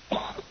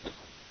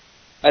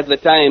the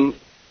time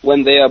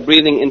when they are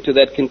breathing into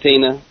that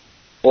container,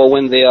 or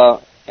when they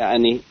are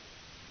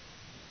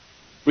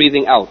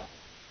breathing out.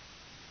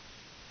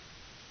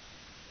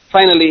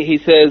 Finally, he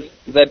says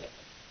that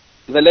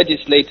the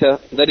legislator,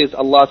 that is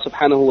Allah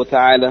subhanahu wa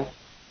ta'ala,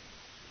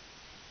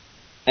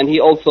 and he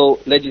also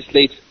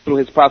legislates through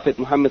his Prophet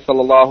Muhammad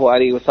sallallahu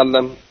alayhi wa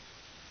sallam,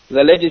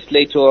 the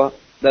legislator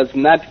does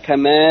not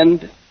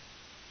command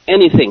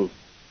anything.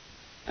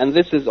 And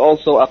this is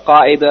also a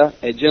qaida,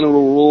 a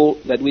general rule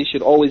that we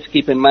should always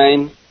keep in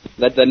mind,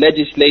 that the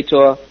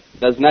legislator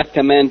does not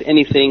command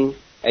anything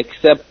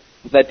except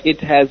that it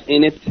has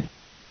in it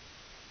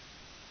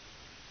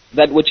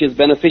that which is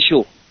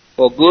beneficial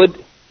or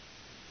good,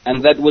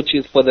 and that which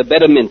is for the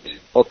betterment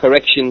or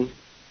correction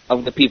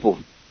of the people.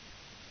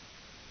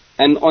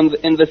 And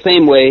in the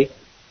same way,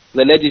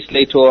 the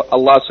legislator,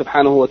 Allah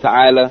subhanahu wa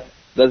ta'ala,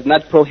 does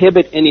not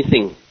prohibit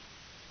anything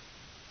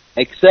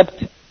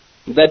except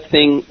that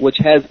thing which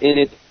has in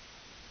it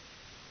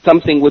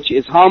something which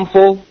is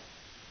harmful,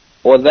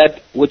 or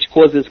that which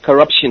causes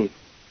corruption.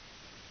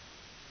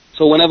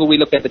 So whenever we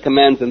look at the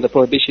commands and the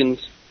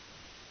prohibitions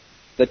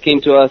that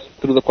came to us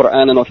through the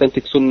Quran and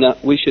authentic Sunnah,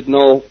 we should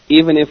know,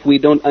 even if we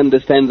don't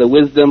understand the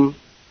wisdom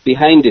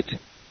behind it,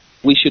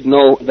 we should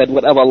know that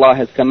whatever Allah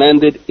has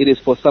commanded, it is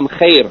for some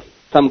khair,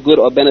 some good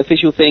or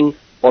beneficial thing,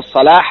 or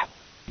salah,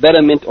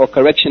 betterment or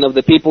correction of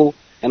the people,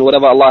 and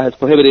whatever Allah has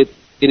prohibited,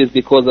 it is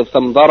because of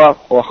some darar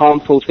or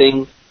harmful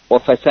thing, or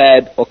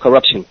fasad or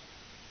corruption.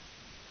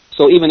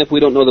 So even if we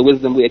don't know the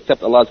wisdom, we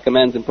accept Allah's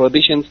commands and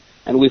prohibitions,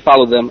 and we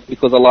follow them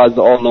because Allah is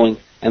the all-knowing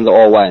and the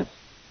all-wise.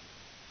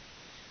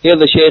 Here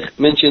the Shaykh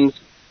mentions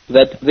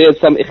that there is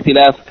some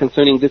ikhtilaf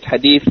concerning this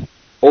hadith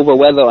over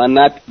whether or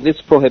not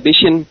this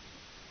prohibition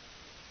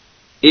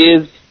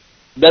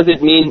does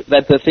it mean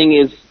that the thing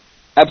is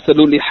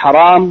absolutely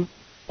haram,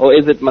 or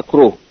is it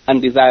makruh,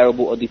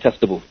 undesirable or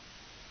detestable?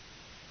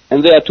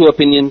 And there are two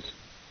opinions.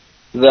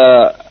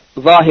 The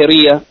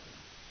Zahiriyah,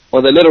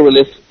 or the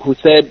literalists, who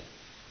said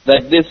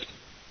that this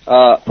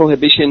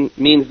prohibition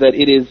means that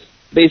it is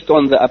based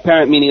on the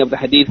apparent meaning of the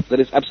hadith, that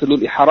it's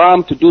absolutely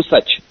haram to do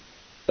such.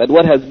 That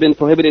what has been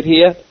prohibited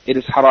here, it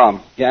is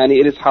haram.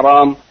 It is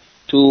haram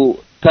to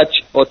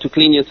touch or to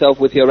clean yourself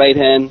with your right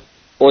hand,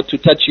 or to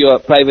touch your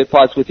private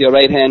parts with your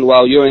right hand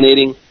while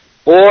urinating,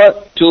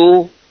 or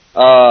to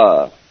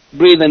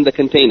breathe in the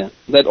container.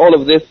 That all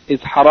of this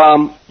is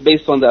haram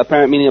based on the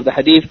apparent meaning of the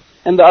hadith.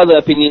 And the other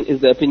opinion is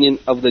the opinion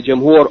of the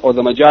Jamhur, or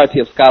the majority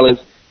of scholars,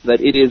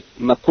 that it is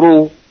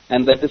makruh,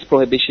 and that this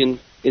prohibition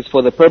is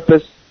for the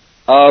purpose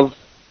of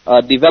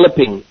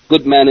developing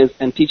good manners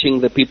and teaching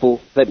the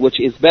people that which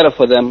is better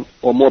for them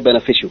or more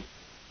beneficial.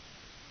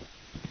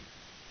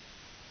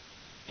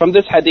 From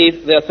this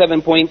hadith, there are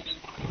 7 points.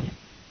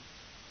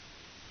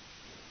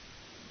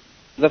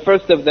 The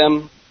first of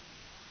them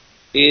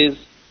is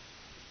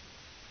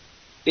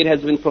it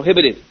has been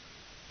prohibited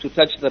to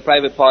touch the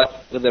private part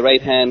with the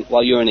right hand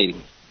while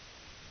urinating.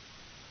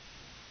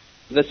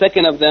 The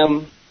second of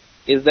them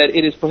is that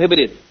it is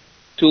prohibited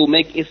to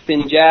make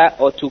istinja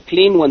or to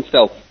clean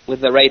oneself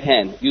with the right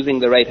hand, using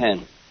the right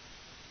hand.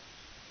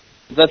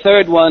 The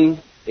third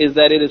one is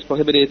that it is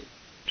prohibited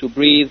to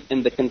breathe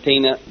in the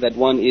container that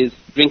one is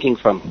drinking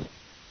from.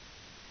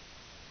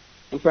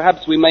 And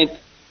perhaps we might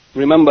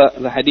remember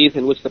the hadith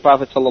in which the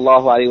Prophet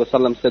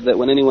ﷺ said that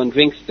when anyone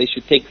drinks, they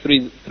should take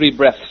three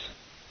breaths.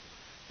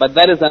 But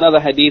that is another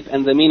hadith,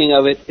 and the meaning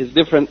of it is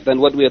different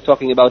than what we are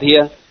talking about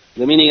here.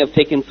 The meaning of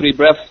taking 3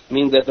 breaths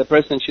means that the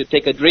person should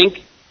take a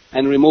drink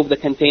and remove the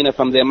container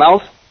from their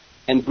mouth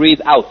and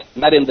breathe out,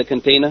 not in the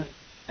container,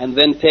 and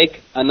then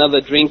take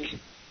another drink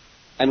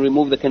and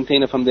remove the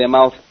container from their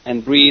mouth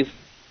and breathe,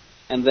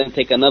 and then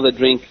take another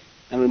drink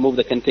and remove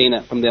the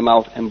container from their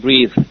mouth and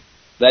breathe.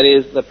 That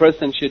is, the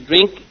person should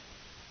drink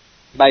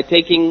by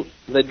taking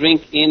the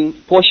drink in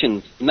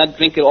portions, not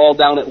drink it all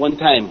down at one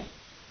time,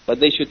 but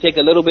they should take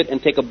a little bit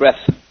and take a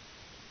breath.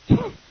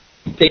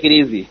 Take it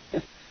easy.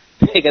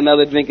 Take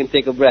another drink and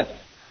take a breath.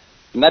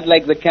 Not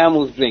like the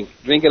camels drink.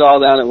 Drink it all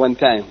down at one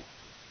time.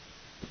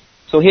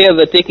 So here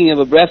the taking of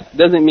a breath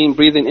doesn't mean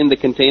breathing in the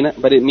container,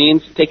 but it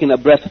means taking a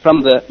breath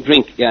from the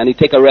drink. Yani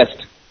take a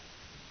rest.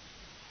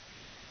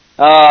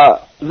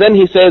 Then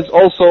he says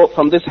also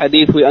from this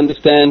hadith we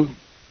understand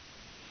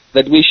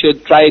that we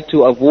should try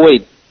to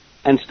avoid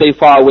and stay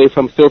far away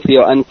from filthy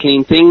or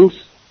unclean things.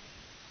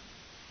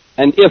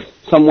 And if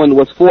someone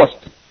was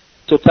forced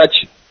to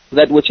touch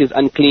that which is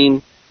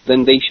unclean,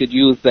 then they should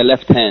use the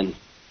left hand,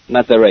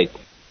 not the right,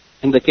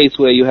 in the case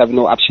where you have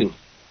no option.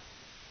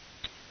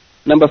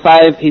 Number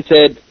 5, he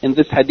said in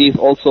this hadith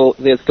also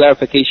there's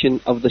clarification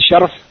of the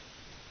sharaf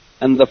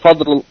and the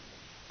fadl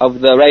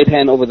of the right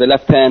hand over the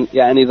left hand,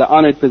 yani the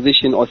honored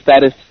position or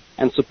status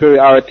and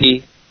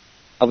superiority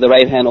of the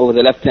right hand over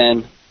the left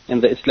hand in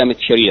the Islamic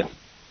Sharia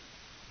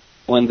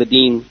or in the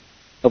deen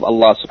of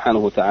Allah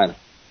subhanahu wa ta'ala.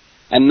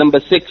 And number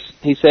 6,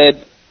 he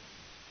said,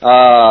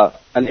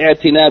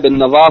 al-i'tina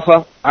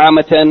bin-nadhafa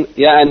amatan,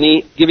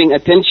 yani giving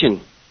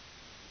attention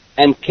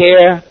and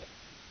care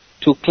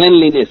to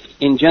cleanliness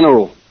in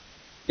general.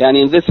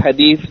 Yani in this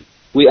hadith,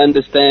 we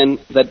understand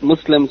that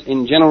Muslims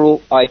in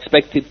general are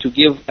expected to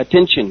give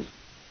attention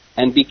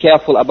and be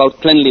careful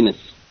about cleanliness,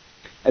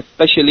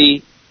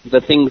 especially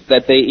the things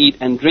that they eat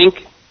and drink,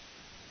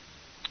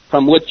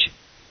 from which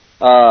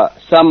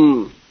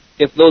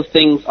if those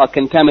things are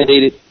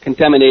contaminated,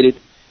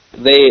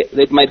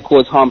 they might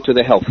cause harm to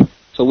the health.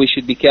 So we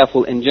should be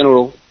careful in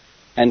general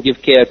and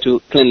give care to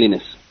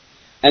cleanliness.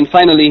 And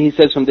finally, he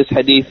says from this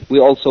hadith, we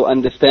also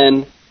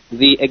understand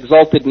the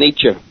exalted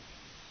nature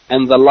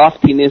and the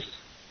loftiness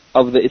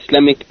of the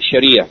Islamic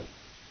Sharia.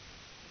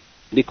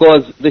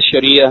 Because this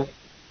Sharia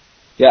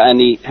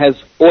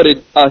has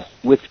ordered us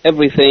with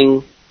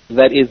everything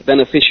that is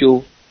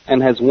beneficial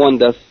and has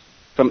warned us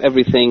from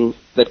everything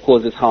that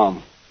causes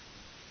harm.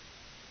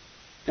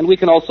 And we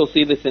can also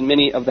see this in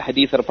many of the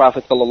hadith of the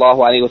Prophet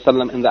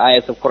ﷺ in the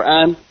ayahs of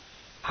Quran,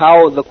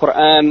 how the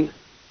Quran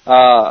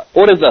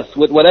orders us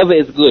with whatever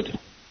is good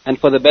and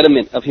for the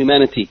betterment of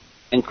humanity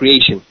and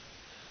creation.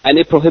 And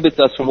it prohibits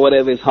us from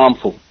whatever is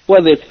harmful,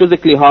 whether it's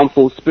physically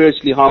harmful,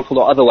 spiritually harmful,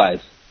 or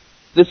otherwise.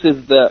 This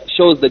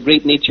shows the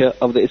great nature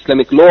of the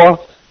Islamic law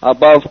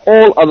above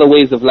all other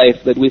ways of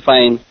life that we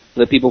find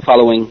the people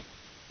following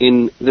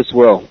in this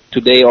world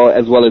today or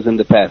as well as in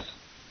the past.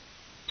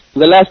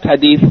 The last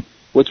hadith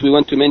which we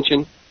want to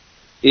mention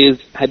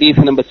is hadith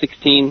number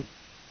 16,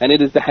 and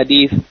it is the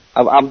hadith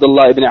of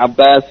Abdullah ibn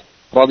Abbas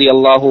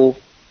radiyallahu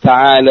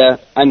ta'ala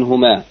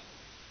anhuma.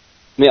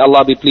 May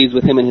Allah be pleased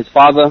with him and his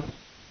father.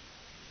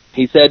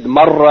 He said,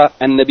 Marra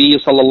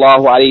an-Nabiy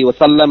sallallahu alayhi wa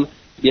sallam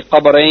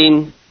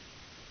biqabrayn,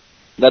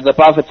 that the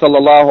Prophet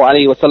sallallahu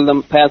alayhi wa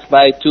sallam passed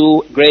by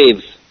 2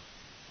 graves.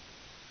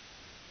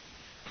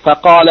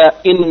 فقال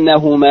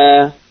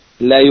إنهما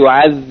لا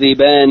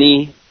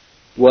يعذبان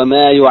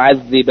وما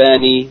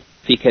يعذبان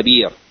في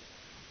كبير.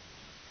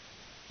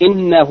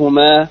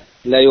 إنهما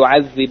لا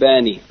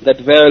يعذبان, that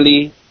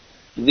verily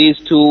these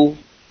 2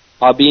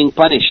 are being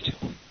punished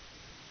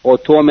or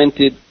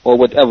tormented or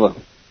whatever.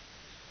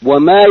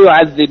 وما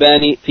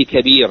يعذبان في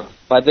كبير,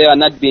 but they are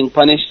not being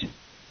punished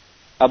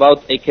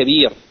about a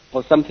kabir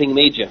or something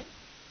major.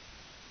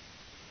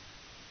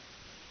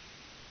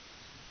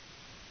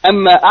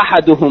 أما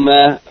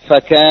أحدهما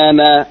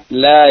فكان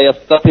لا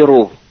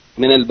يستطر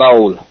من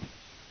البول.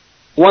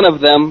 One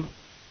of them,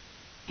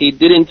 he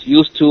didn't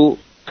used to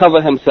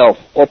cover himself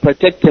or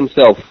protect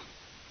himself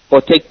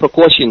or take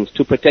precautions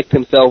to protect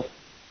himself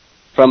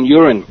from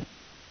urine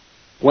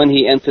when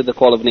he entered the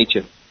call of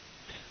nature.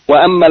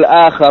 وأما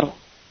الآخر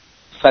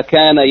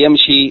فكان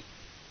يمشي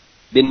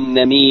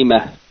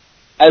بالنميمة.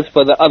 As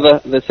for the other,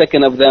 the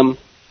second of them,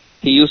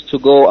 he used to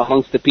go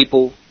amongst the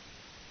people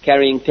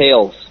carrying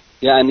tales,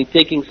 and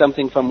taking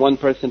something from one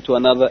person to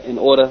another in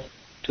order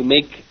to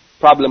make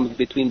problems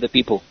between the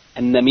people.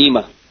 And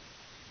namima.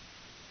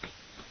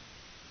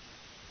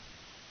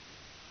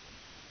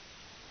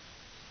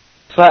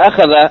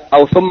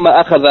 ثم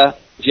أخذ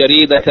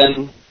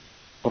جريدة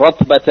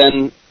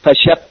رطبة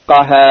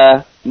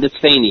فشقها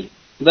نصفين.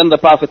 Then the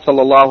Prophet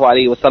sallallahu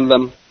alaihi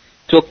wasallam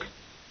took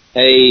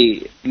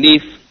a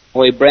leaf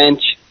or a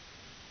branch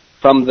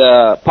from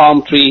the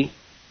palm tree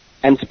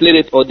and split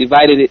it or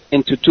divided it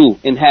into two,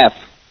 in half.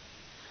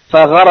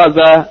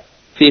 فَغَرَزَ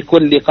فِي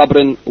كُلِّ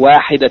قَبْرٍ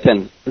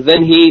وَاحِدَةً.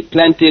 Then he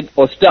planted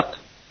or stuck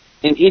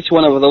in each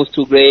one of those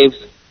two graves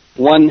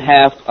one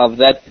half of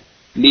that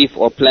leaf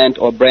or plant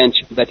or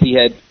branch that he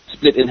had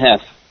split in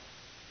half.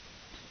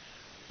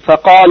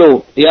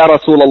 فَقَالُوا يَا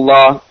رَسُولَ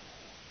اللَّهِ.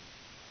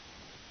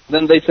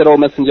 Then they said, O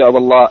Messenger of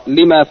Allah,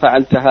 لِمَا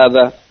فَعَلْتَ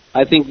هَذَا.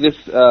 I think this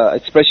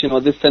expression or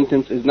this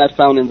sentence is not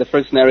found in the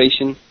first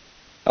narration,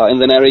 in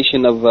the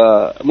narration of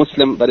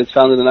Muslim, but it's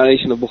found in the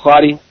narration of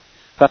Bukhari.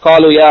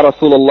 فَقَالُوا يَا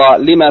رَسُولَ اللَّهِ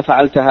لِمَا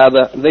فَعَلْتَ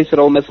هَذَا. They said,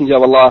 O Messenger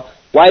of Allah,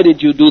 why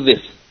did you do this?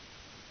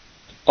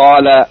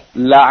 قَالَ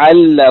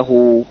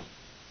لَعَلَّهُ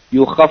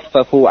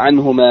يُخَفَّفُ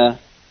عَنْهُمَا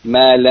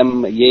مَا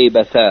لَمْ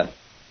يَيْبَسَا.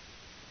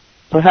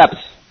 Perhaps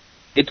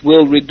it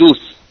will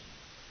reduce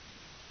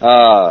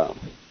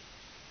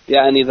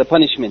the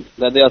punishment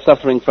that they are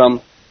suffering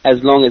from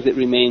as long as it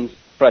remains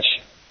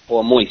fresh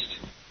or moist.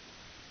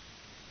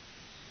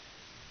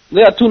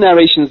 There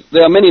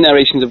are many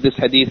narrations of this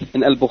hadith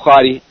in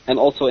Al-Bukhari and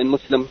also in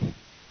Muslim.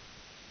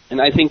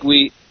 And I think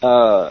we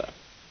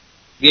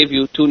gave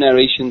you two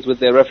narrations with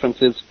their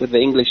references with the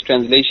English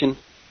translation.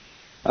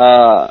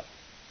 There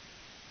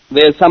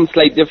is some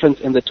slight difference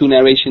in the two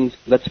narrations.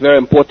 That's very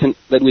important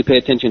that we pay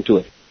attention to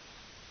it.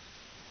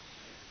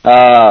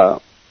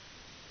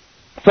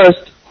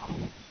 First,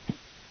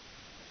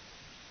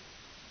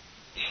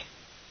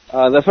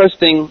 the first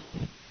thing,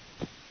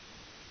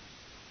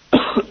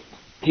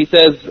 he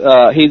says,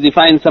 he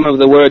defines some of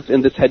the words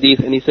in this hadith,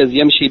 and he says,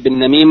 Yamshi bin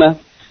Namima.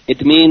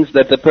 It means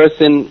that the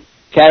person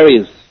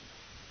carries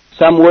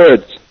some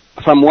words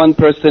from one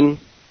person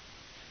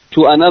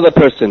to another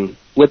person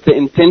with the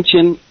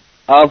intention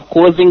of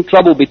causing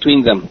trouble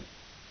between them.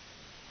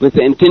 With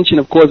the intention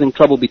of causing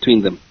trouble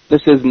between them.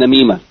 This is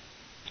Namima.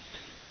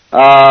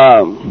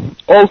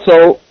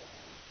 Also,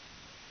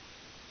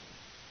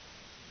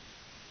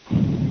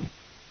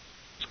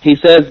 he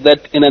says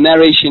that in a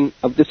narration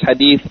of this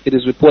hadith, it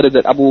is reported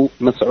that Abu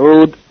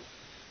Mas'ud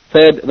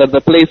said that the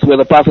place where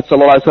the Prophet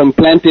ﷺ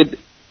planted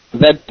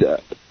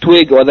that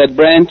twig or that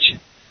branch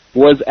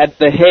was at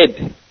the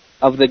head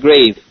of the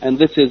grave, and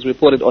this is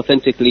reported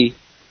authentically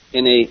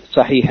in a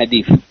Sahih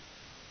hadith.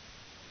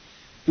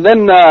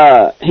 Then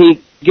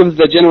he gives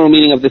the general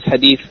meaning of this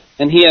hadith,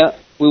 and here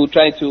we will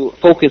try to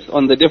focus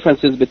on the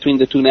differences between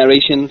the two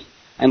narrations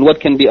and what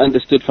can be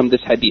understood from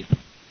this hadith.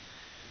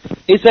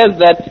 He says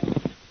that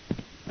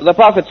the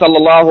Prophet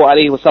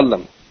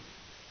ﷺ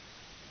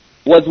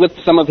was with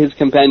some of his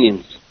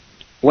companions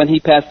when he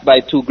passed by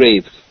two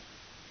graves.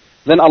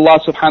 Then Allah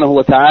subhanahu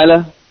wa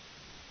ta'ala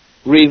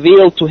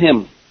revealed to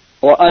him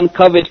or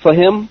uncovered for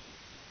him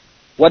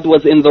what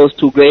was in those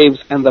two graves,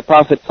 and the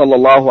Prophet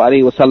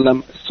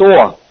ﷺ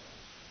saw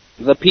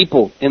the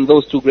people in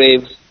those two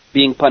graves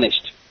being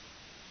punished.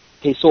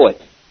 He saw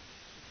it.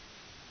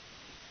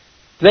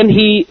 Then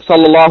he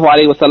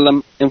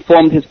ﷺ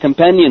informed his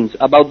companions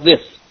about this,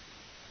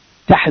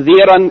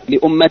 تحذيرا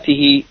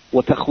لأمته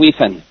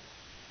وتخويفا,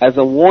 as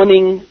a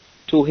warning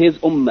to his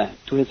ummah,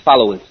 to his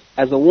followers,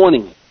 as a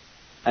warning,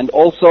 and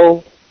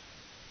also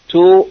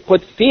to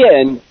put fear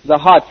in the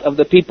hearts of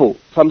the people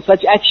from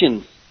such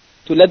actions,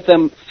 to let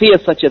them fear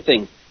such a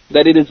thing,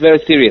 that it is very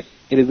serious,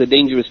 it is a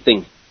dangerous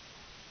thing.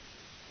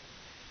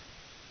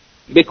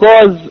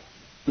 Because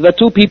the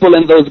two people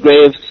in those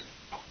graves,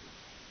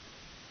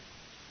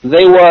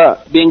 they were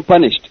being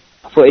punished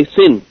for a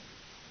sin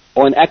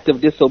or an act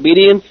of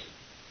disobedience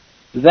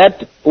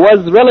that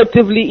was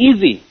relatively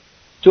easy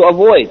to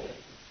avoid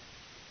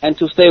and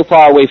to stay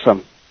far away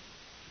from,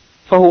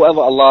 for whoever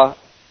Allah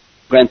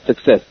grants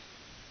success.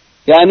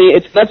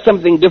 It's not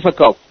something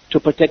difficult to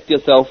protect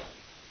yourself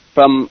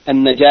from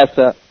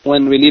an-najasa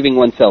when relieving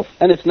oneself,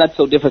 and it's not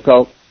so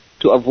difficult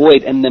to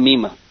avoid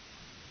an-namima.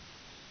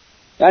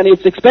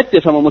 It's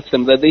expected from a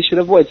Muslim that they should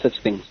avoid such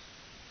things.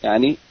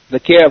 The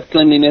care of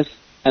cleanliness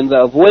and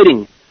the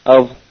avoiding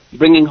of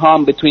bringing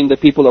harm between the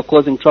people or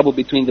causing trouble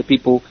between the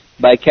people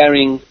by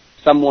carrying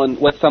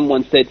what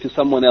someone said to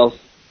someone else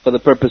for the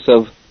purpose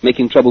of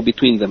making trouble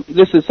between them.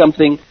 This is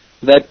something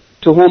that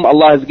to whom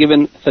Allah has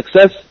given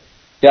success,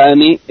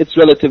 it's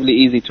relatively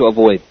easy to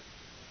avoid.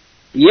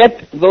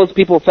 Yet those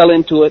people fell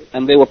into it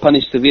and they were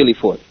punished severely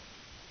for it.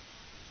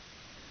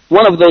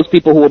 One of those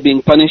people who were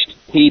being punished,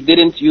 he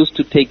didn't used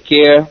to take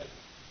care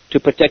to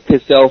protect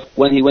himself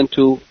when he went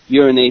to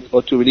urinate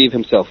or to relieve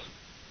himself.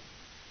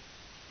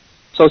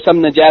 So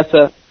some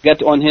najasa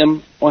got on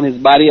him, on his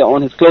body or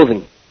on his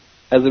clothing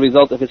as a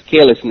result of his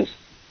carelessness.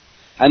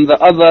 And the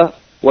other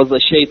was a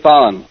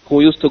shaitan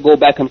who used to go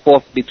back and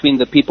forth between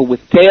the people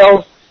with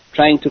tails,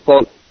 trying to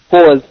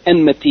cause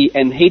enmity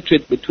and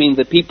hatred between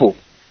the people,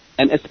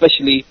 and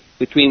especially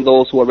between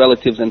those who are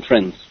relatives and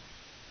friends.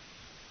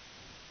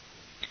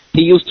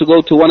 He used to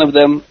go to one of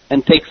them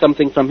and take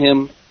something from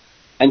him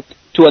and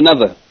to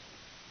another.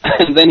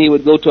 And then he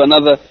would go to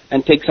another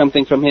and take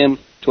something from him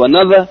to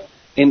another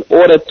in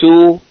order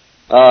to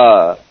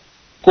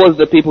cause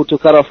the people to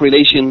cut off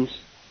relations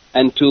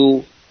and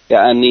to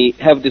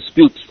have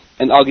disputes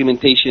and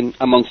argumentation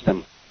amongst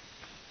them.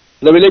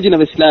 The religion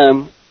of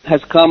Islam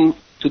has come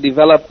to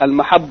develop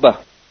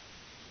al-mahabba,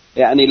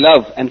 yani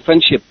love and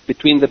friendship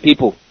between the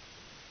people,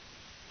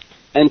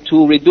 and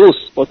to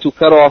reduce or to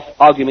cut off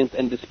arguments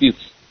and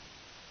disputes.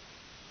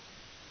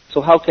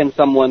 So how can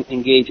someone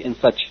engage in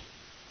such,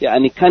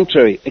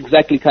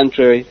 exactly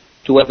contrary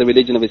to what the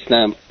religion of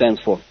Islam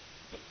stands for?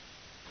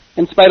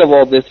 In spite of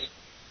all this,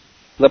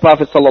 the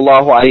Prophet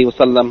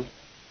ﷺ,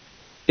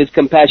 his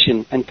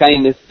compassion and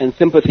kindness and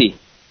sympathy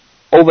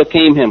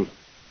overcame him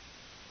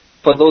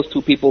for those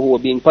two people who were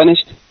being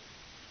punished,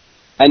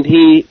 and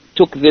he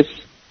took this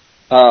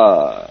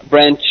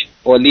branch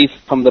or leaf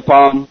from the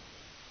palm,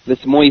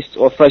 this moist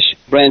or fresh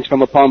branch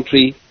from a palm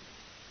tree,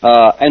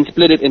 and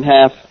split it in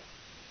half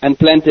and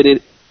planted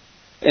it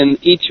in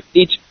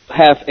each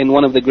half in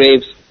one of the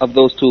graves of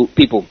those two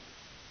people.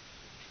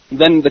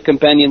 Then the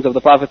companions of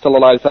the Prophet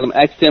ﷺ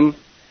asked him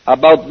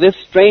about this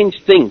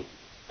strange thing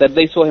that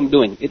they saw him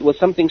doing. It was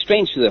something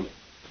strange to them.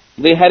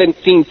 They hadn't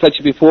seen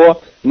such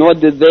before, nor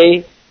did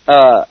they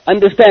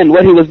understand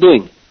what he was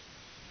doing.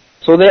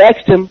 So they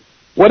asked him,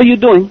 "What are you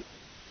doing?"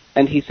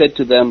 And he said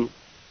to them,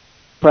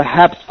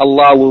 "Perhaps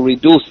Allah will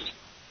reduce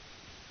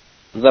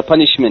the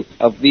punishment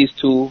of these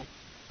two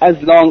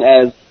as long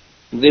as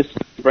this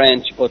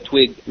branch or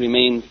twig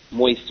remains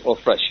moist or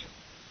fresh."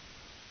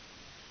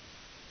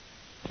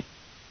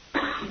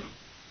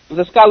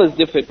 The scholars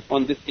differed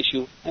on this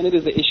issue, and it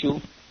is an issue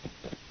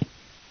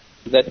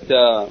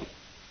that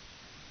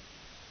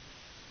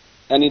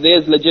and there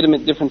is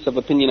legitimate difference of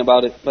opinion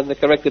about it, but the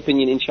correct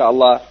opinion,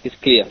 inshallah, is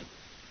clear.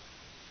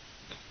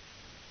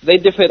 They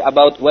differed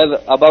about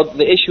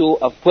the issue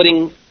of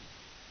putting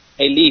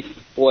a leaf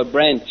or a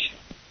branch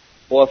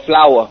or a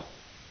flower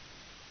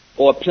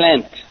or a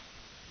plant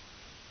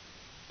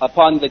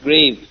upon the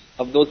graves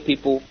of those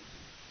people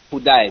who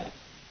died.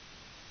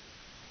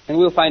 And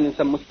we'll find in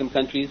some Muslim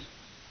countries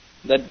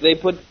that they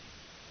put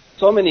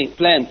so many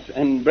plants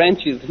and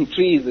branches and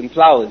trees and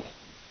flowers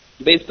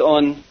based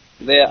on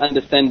their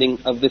understanding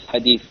of this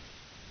hadith.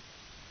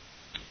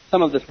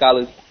 Some of the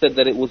scholars said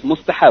that it was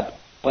mustahab,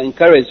 or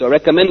encouraged or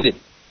recommended,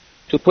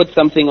 to put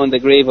something on the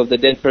grave of the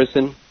dead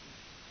person,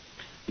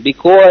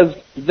 because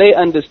they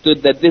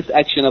understood that this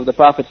action of the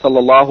Prophet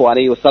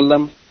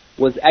ﷺ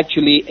was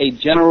actually a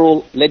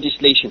general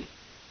legislation.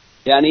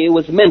 Yani it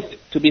was meant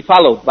to be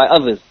followed by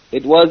others.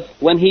 It was,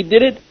 when he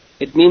did it,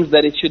 it means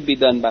that it should be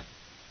done by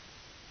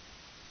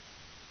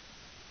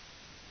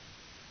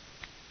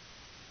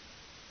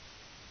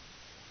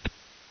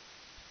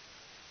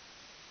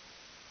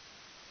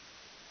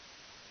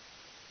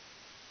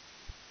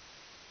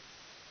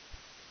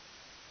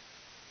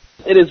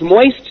it is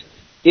moist,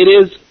 it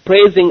is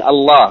praising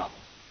Allah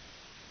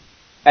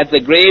at the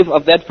grave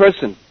of that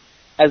person,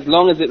 as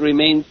long as it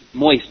remains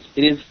moist.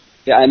 It is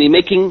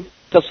making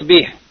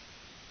tasbih,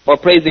 or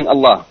praising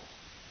Allah,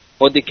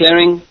 or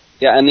declaring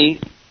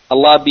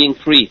Allah being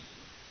free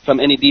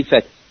from any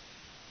defect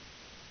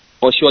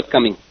or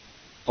shortcoming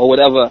or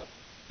whatever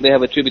they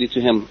have attributed to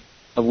him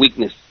of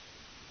weakness.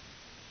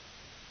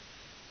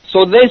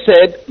 So they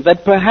said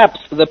that perhaps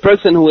the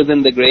person who is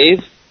in the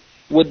grave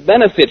would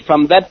benefit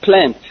from that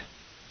plant,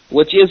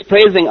 which is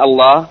praising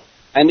Allah,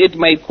 and it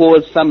may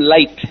cause some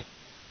light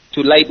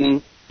to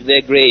lighten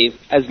their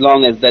grave as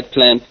long as that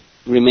plant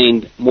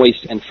remained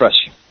moist and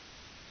fresh.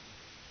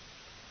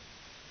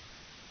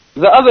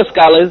 The other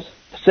scholars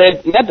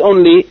said not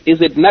only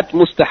is it not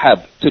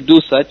mustahab to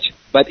do such,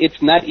 but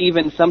it's not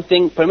even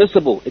something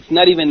permissible. It's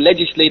not even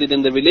legislated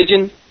in the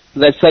religion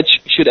that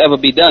such should ever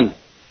be done,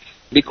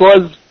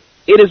 because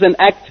it is an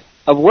act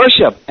of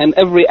worship, and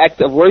every act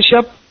of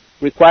worship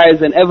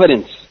requires an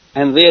evidence.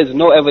 And there is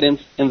no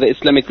evidence in the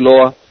Islamic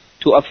law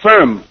to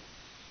affirm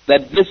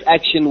that this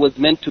action was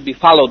meant to be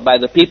followed by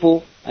the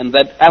people, and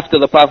that after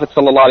the Prophet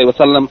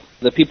ﷺ,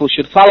 the people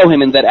should follow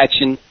him in that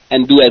action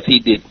and do as he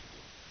did.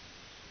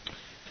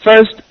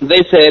 First,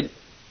 they said,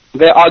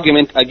 their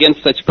argument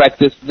against such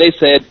practice, they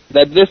said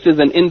that this is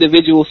an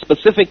individual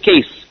specific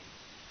case,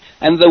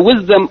 and the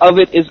wisdom of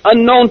it is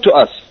unknown to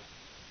us.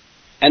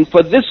 And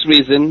for this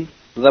reason,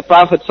 the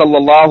Prophet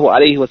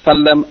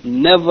ﷺ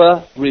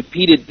never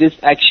repeated this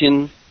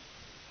action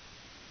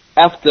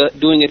after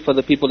doing it for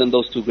the people in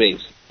those two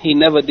graves. He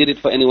never did it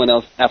for anyone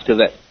else after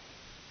that.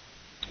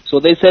 So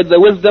they said the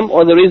wisdom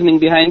or the reasoning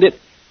behind it,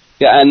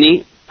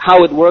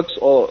 how it works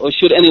or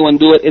should anyone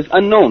do it, is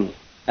unknown.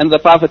 And the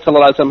Prophet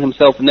ﷺ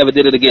himself never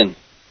did it again.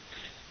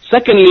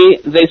 Secondly,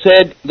 they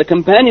said the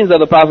companions of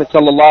the Prophet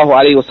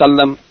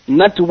ﷺ,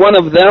 not one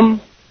of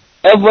them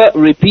ever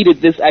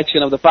repeated this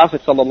action of the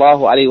Prophet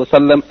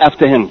ﷺ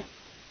after him,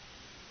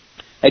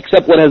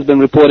 except what has been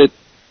reported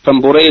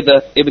from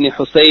Buraidah ibn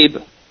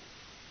Husayb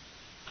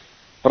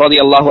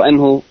radiyallahu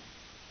anhu.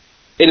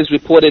 It is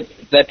reported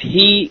that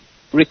he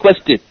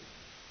requested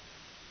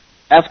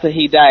after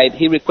he died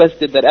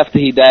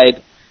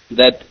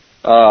that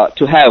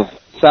to have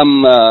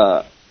some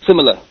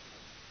similar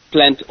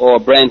plant or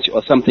branch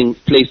or something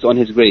placed on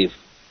his grave.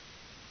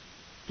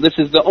 This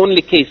is the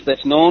only case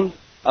that's known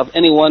of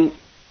anyone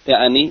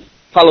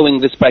following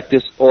this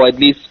practice, or at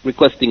least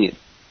requesting it.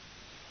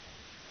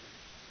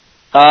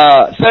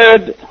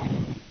 Third,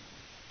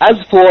 as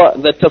for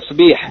the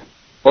tasbih,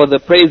 or the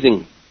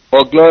praising,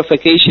 or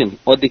glorification,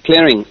 or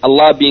declaring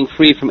Allah being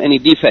free from any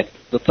defect,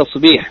 the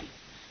tasbih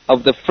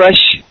of the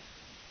fresh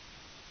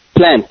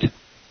plant,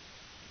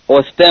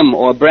 or stem,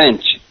 or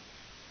branch,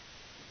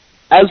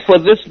 as for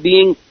this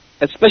being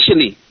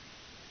especially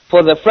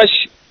for the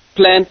fresh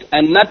plant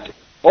and not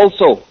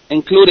also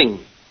including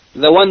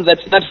the one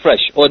that's not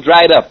fresh or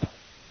dried up,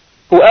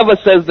 whoever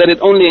says that it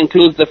only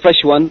includes the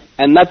fresh one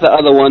and not the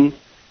other one,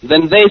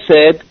 then they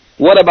said,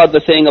 what about the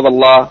saying of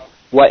Allah,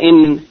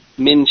 وَإِن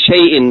مِّن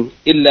شَيْءٍ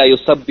إِلَّا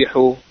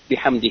يُسَبِّحُ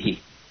بِحَمْدِهِ?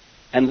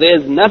 And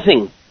there's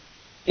nothing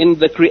in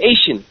the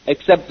creation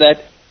except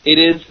that it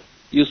is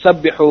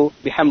يُسَبِّحُ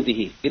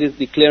بِحَمْدِهِ. It is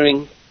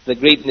declaring the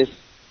greatness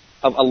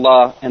of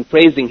Allah and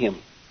praising Him.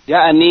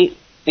 Yani,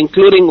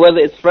 including whether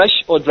it's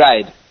fresh or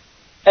dried.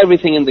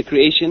 Everything in the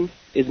creation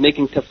is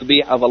making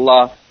tasbih of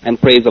Allah and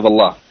praise of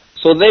Allah.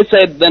 So they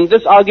said, then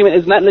this argument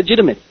is not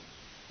legitimate.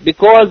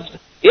 Because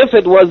if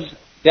it was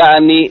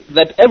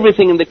that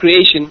everything in the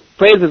creation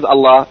praises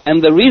Allah,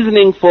 and the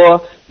reasoning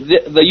for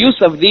the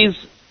use of these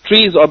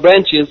trees or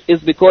branches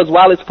is because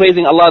while it's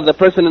praising Allah, the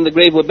person in the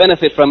grave will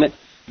benefit from it,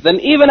 then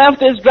even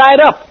after it's dried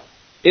up,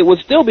 it would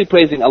still be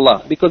praising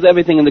Allah, because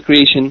everything in the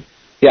creation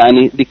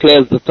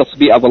declares the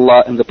tasbih of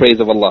Allah and the praise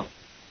of Allah,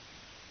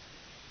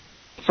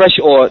 fresh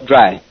or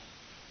dry.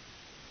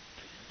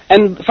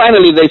 And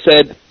finally they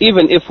said,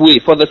 even if we,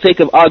 for the sake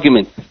of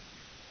argument,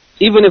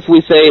 even if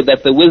we say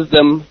that the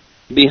wisdom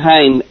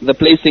behind the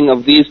placing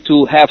of these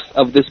two halves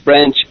of this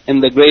branch in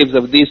the graves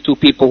of these two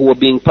people who were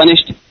being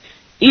punished,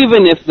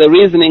 even if the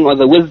reasoning or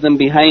the wisdom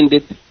behind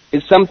it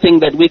is something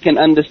that we can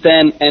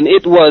understand, and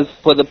it was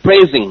for the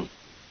praising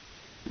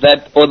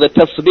that, or the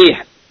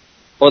tasbih,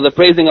 or the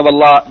praising of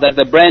Allah that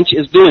the branch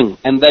is doing,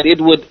 and that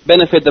it would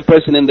benefit the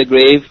person in the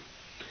grave,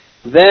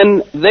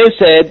 then they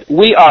said,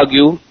 we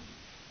argue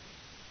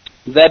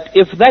that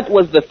if that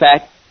was the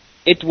fact,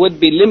 it would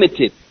be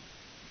limited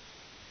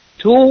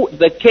to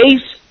the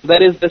case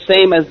that is the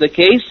same as the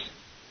case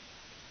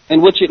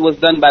in which it was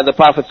done by the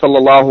Prophet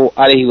sallallahu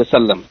alaihi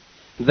wasallam.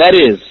 That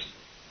is,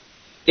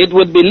 it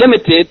would be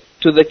limited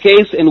to the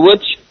case in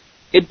which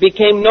it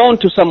became known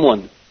to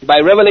someone by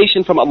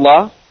revelation from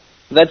Allah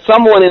that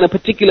someone in a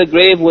particular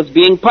grave was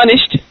being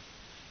punished,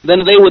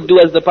 then they would do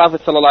as the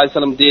Prophet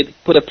ﷺ did,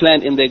 put a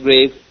plant in their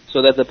grave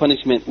so that the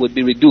punishment would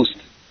be reduced.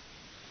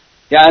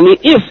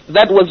 If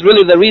that was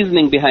really the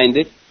reasoning behind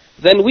it,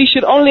 then we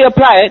should only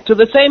apply it to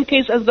the same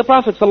case as the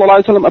Prophet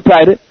ﷺ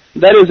applied it.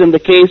 That is in the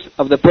case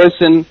of the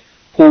person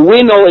who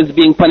we know is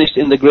being punished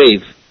in the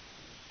grave.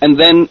 And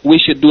then we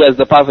should do as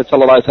the Prophet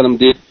ﷺ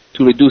did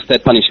to reduce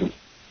that punishment.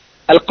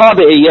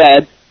 Al-Qadi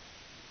Iyad,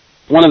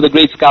 one of the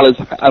great scholars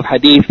of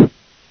hadith,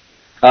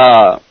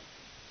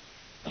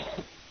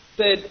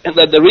 said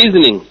that the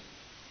reasoning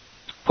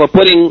for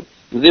putting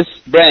this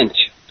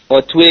branch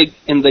or twig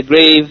in the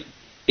grave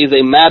is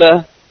a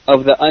matter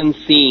of the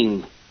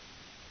unseen.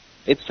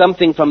 It's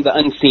something from the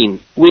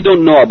unseen. We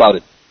don't know about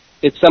it.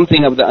 It's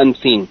something of the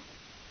unseen.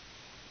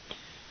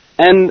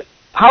 And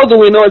how do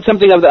we know it's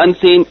something of the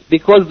unseen?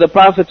 Because the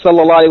Prophet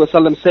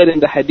ﷺ said in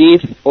the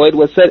hadith, or it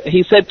was said,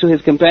 he said to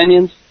his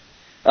companions,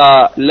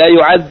 لا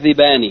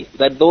يعذباني,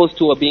 that those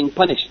two are being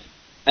punished.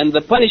 And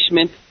the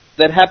punishment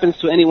that happens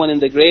to anyone in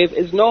the grave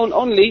is known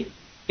only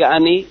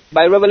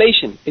by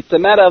revelation. It's a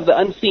matter of the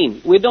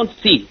unseen. We don't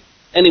see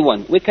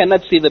anyone. We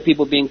cannot see the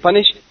people being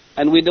punished,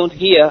 and we don't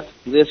hear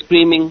their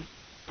screaming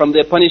from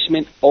their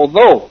punishment,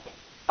 although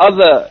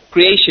other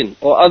creation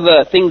or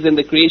other things in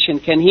the creation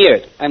can hear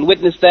it and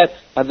witness that,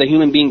 but the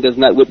human being does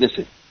not witness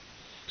it.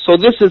 So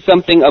this is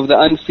something of the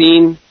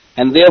unseen,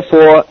 and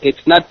therefore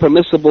it's not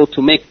permissible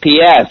to make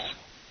qiyas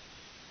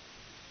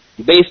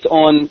based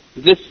on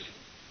this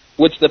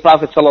which the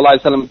Prophet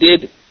ﷺ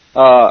did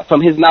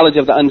from his knowledge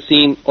of the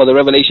unseen or the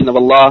revelation of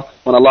Allah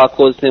when Allah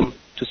caused him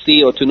to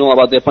see or to know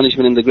about their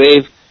punishment in the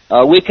grave.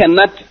 We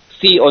cannot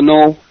see or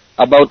know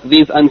about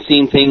these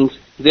unseen things,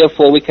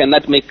 therefore we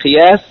cannot make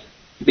qiyas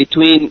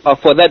between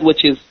for that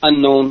which is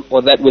unknown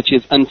or that which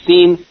is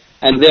unseen,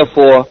 and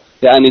therefore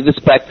this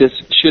practice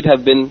should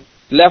have been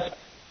left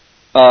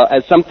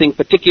as something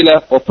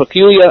particular or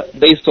peculiar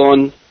based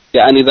on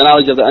the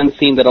knowledge of the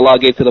unseen that Allah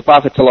gave to the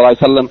Prophet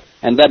ﷺ,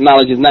 and that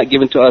knowledge is not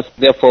given to us,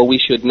 therefore we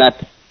should not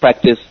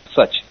practice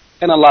such.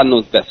 And Allah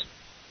knows best.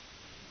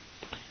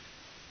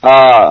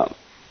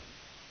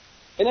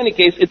 In any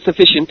case, it's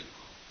sufficient.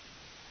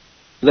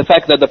 The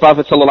fact that the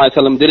Prophet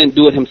ﷺ didn't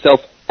do it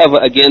himself ever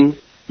again,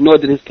 nor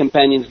did his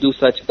companions do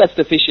such, that's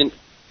sufficient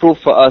proof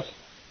for us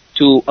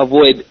to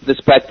avoid this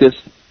practice.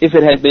 If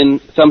it had been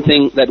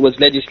something that was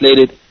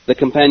legislated, the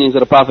companions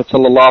of the Prophet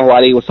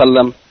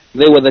ﷺ,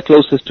 they were the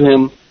closest to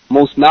him,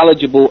 most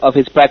knowledgeable of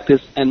his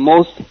practice, and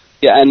most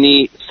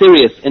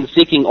serious in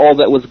seeking all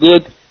that was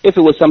good. If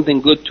it was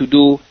something good to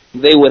do,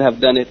 they would have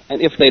done it,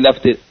 and if they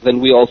left it,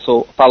 then we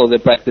also follow their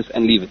practice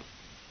and leave it.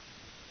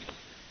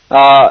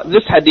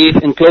 This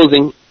hadith, in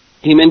closing,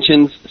 he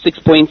mentions 6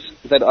 points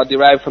that are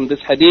derived from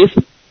this hadith.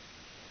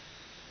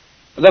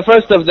 The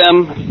first of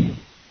them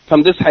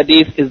from this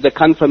hadith is the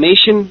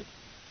confirmation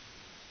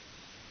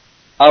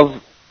of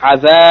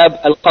azab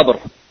al-qabr,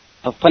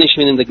 of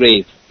punishment in the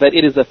grave. That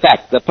it is a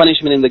fact. The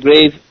punishment in the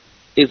grave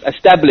is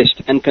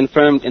established and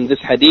confirmed in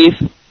this hadith,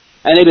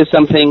 and it is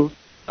something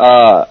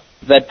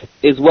that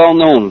is well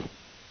known,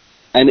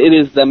 and it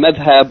is the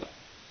madhab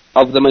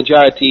of the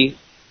majority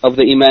of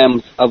the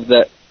imams of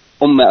the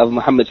ummah of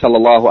Muhammad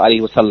sallallahu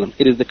alaihi wasallam.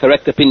 It is the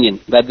correct opinion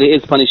that there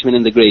is punishment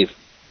in the grave.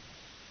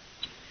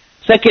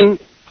 Second,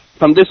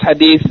 from this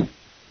hadith,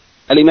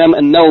 Al-Imam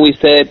An-Nawawi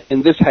said,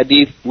 in this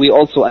hadith we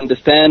also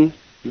understand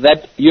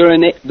that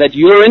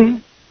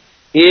urine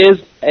is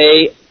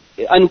a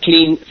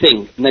unclean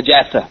thing,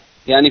 najasa.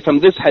 Yani from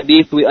this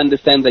hadith we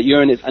understand that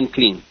urine is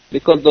unclean,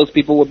 because those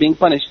people were being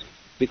punished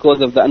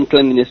because of the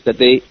uncleanliness that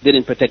they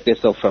didn't protect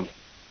themselves from.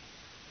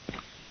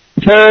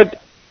 Third,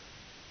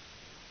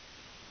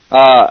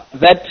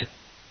 that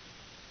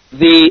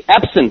the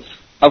absence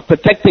of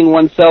protecting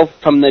oneself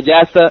from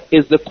najasa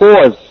is the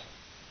cause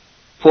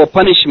for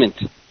punishment.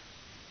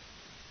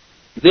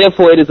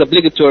 Therefore, it is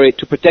obligatory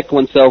to protect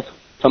oneself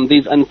from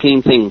these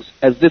unclean things,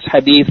 as this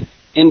hadith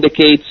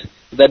indicates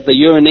that the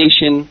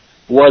urination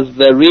was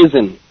the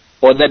reason,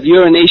 or that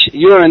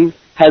urine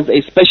has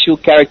a special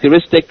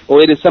characteristic,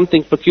 or it is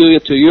something peculiar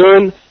to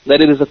urine,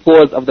 that it is a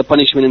cause of the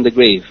punishment in the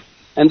grave.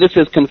 And this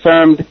is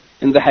confirmed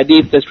in the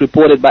hadith that's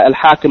reported by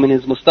Al-Hakim in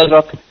his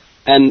Mustadrak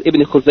and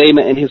Ibn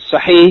Khuzaymah in his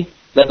Sahih,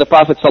 that the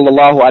Prophet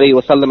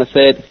ﷺ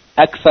said,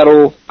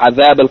 أَكْثَرُ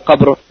عَذَابَ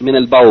الْقَبْرِ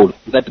مِنَ الْبَوْلِ,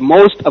 that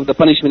most of the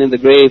punishment in the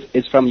grave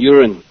is from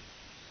urine.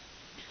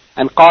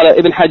 And Qala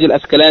Ibn Hajj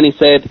al-Asqalani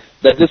said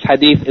that this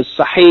hadith is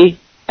Sahih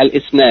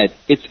al-Isnad.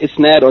 Its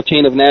Isnad, or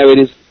chain of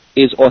narrators,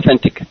 is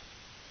authentic.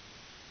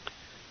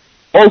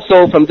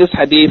 Also from this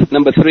hadith,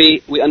 number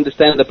 3, we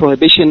understand the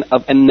prohibition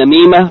of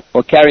an-namima,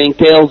 or carrying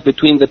tales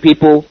between the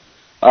people,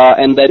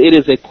 and that it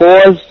is a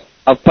cause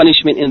of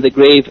punishment in the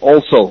grave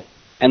also,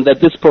 and that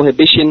this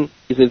prohibition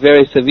is a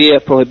very severe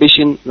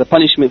prohibition. The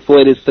punishment for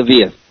it is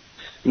severe.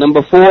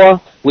 Number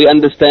 4, we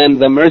understand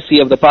the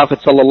mercy of the Prophet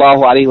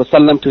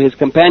ﷺ to his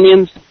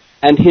companions,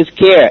 and his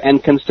care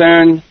and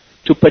concern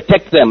to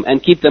protect them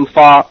and keep them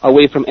far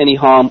away from any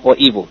harm or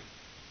evil.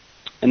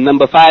 And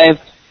number 5,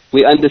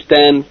 we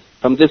understand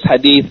from this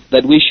hadith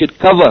that we should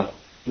cover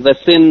the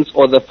sins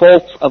or the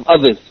faults of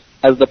others,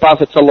 as the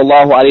Prophet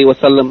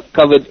ﷺ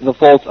covered the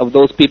faults of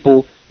those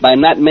people by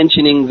not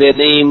mentioning their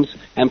names,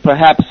 and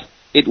perhaps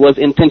it was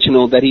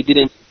intentional that he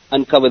didn't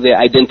uncover their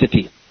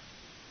identity.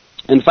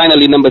 And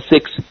finally, number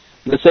 6,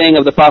 the saying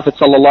of the Prophet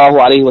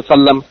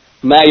ﷺ,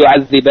 مَا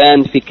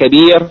يُعَذِّبَانِ فِي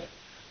كَبِيرٍ,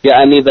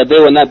 يعني that they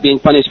were not being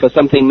punished for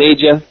something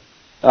major,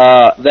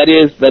 that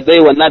is, that they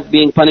were not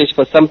being punished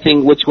for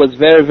something which was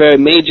very, very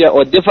major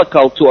or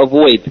difficult to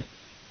avoid.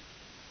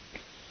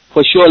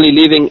 For surely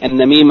leaving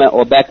an-namima,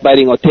 or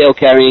backbiting, or tail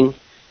carrying,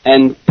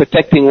 and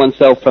protecting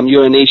oneself from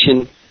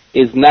urination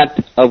is not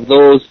of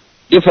those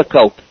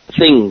difficult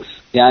things.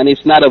 And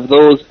it's not of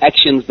those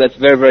actions that's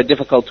very, very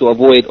difficult to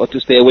avoid or to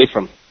stay away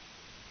from.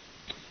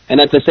 And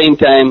at the same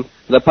time,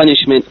 the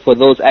punishment for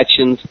those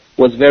actions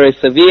was very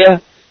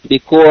severe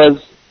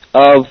because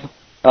of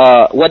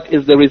what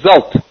is the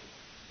result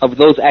of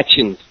those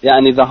actions,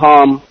 yani the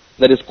harm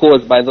that is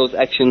caused by those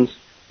actions.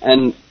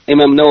 And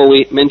Imam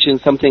Nawawi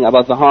mentioned something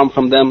about the harm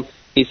from them.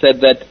 He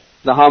said that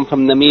the harm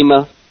from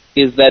namima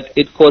is that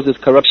it causes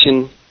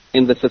corruption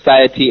in the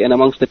society and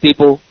amongst the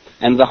people,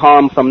 and the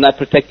harm from not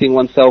protecting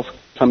oneself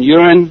from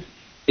urine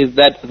is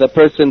that the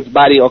person's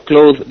body or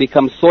clothes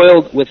become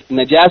soiled with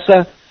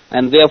najasa,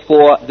 and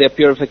therefore their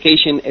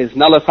purification is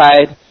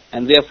nullified,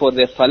 and therefore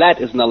their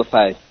salat is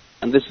nullified.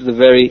 And this is a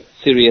very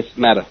serious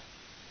matter.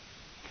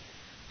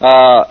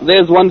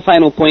 There's one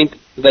final point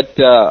that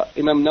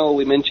Imam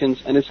Nawawi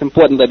mentions, and it's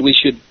important that we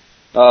should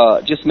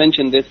just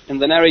mention this. In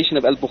the narration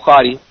of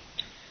Al-Bukhari,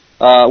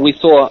 we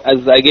saw,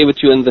 as I gave it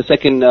to you in the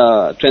second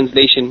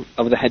translation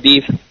of the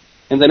hadith,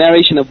 in the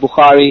narration of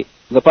Bukhari,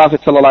 the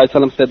Prophet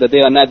ﷺ said that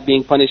they are not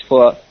being punished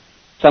for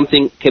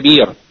something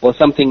kabir, or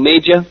something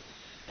major,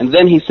 and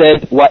then he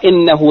said,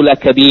 وَإِنَّهُ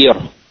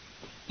لَكَبِيرٌ,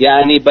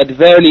 يعني, but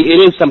verily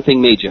it is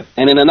something major.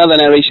 And in another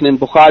narration in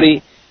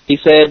Bukhari, he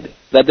said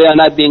that they are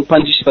not being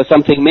punished for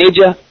something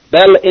major,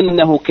 بَلْ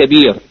إِنَّهُ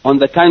كَبِيرٌ, on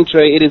the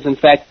contrary, it is in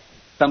fact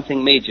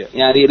something major,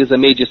 يعني it is a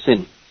major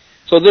sin.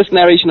 So this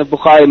narration of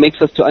Bukhari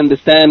makes us to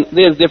understand,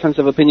 there's difference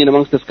of opinion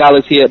amongst the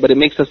scholars here, but it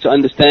makes us to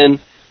understand,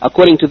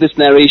 according to this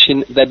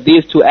narration, that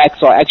these two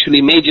acts are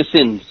actually major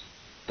sins,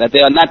 that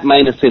they are not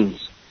minor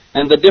sins.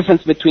 And the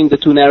difference between the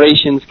two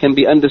narrations can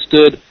be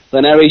understood.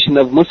 The narration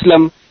of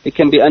Muslim, it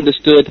can be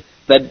understood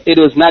that it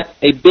was not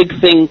a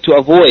big thing to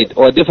avoid,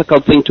 or a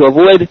difficult thing to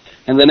avoid.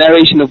 And the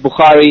narration of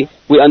Bukhari,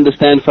 we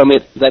understand from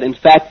it that in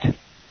fact,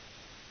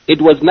 it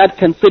was not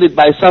considered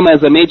by some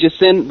as a major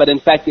sin, but in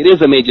fact it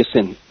is a major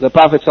sin. The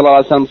Prophet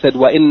ﷺ said,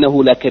 وَإِنَّهُ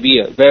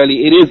لَكَبِيرٌ,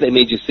 verily it is a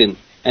major sin.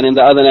 And in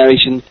the other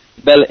narration,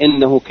 بَلْ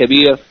إِنَّهُ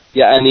كَبِيرٌ,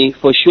 يعني,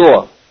 for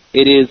sure,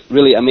 it is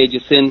really a major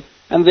sin.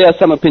 And there are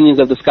some opinions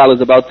of the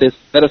scholars about this.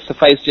 Let us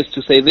suffice just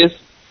to say this,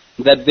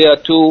 that there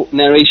are two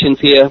narrations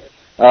here,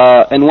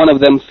 and one of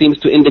them seems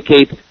to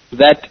indicate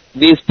that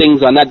these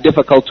things are not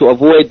difficult to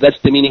avoid. That's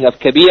the meaning of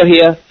kabir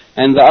here.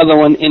 And the other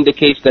one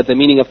indicates that the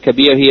meaning of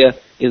kabir here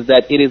is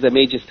that it is a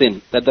major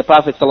sin. That the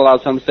Prophet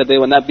ﷺ said they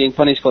were not being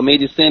punished for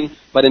major sin,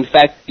 but in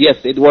fact, yes,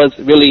 it was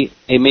really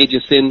a major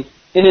sin.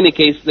 In any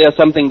case, they are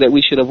something that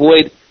we should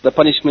avoid. The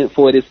punishment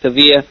for it is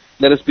severe.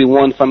 Let us be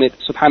warned from it.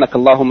 Subhanaka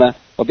Allahumma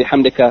wa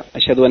bihamdika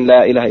ashhadu an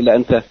la ilaha illa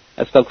anta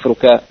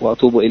astaghfiruka wa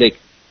atubu ilayk.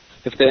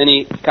 If there are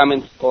any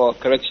comments or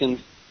corrections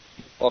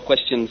or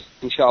questions,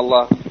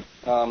 inshallah,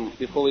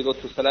 before we go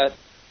to salat,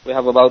 we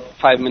have about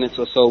 5 minutes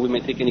or so. We may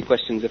take any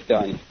questions if there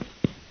are any.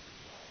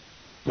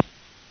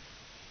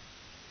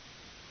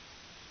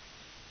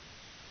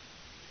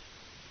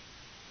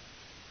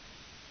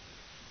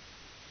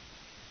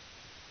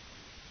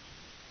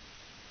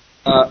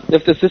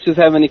 If the sisters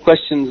have any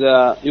questions,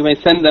 you may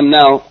send them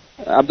now.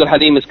 Abdul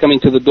Halim is coming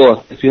to the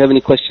door if you have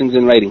any questions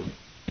in writing.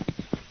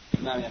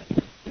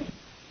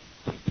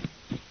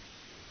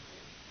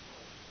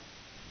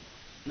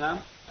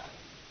 Now?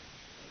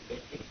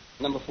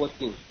 Number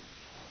 14.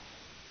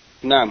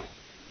 Naam.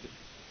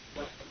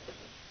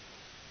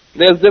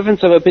 There's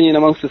difference of opinion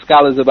amongst the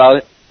scholars about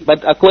it,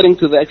 but according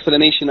to the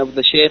explanation of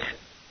the Sheikh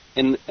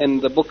in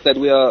the book that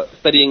we are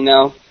studying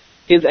now,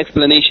 his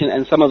explanation,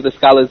 and some of the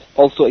scholars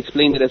also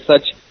explained it as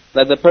such,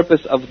 that the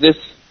purpose of this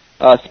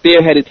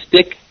spear-headed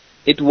stick,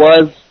 it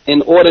was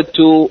in order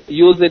to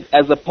use it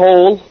as a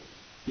pole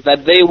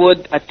that they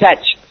would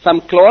attach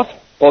some cloth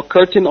or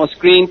curtain or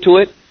screen to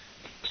it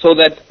so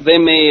that they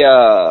may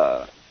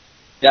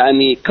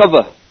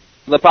cover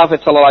the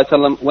Prophet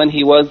ﷺ when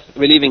he was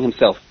relieving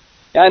himself.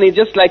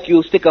 Just like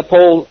you stick a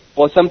pole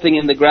or something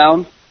in the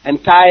ground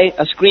and tie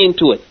a screen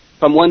to it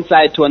from one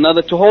side to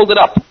another to hold it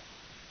up.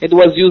 It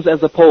was used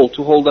as a pole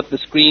to hold up the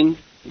screen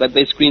that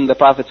they screened the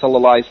Prophet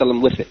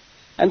ﷺ with it.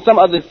 And some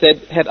others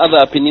had other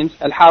opinions.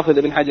 Al-Hafidh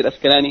ibn Hajar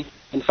Asqalani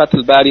in Fath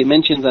al-Bari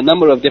mentions a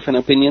number of different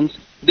opinions,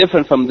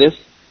 different from this.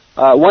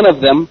 One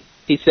of them,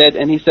 he said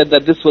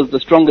that this was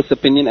the strongest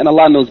opinion, and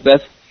Allah knows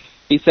best.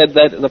 He said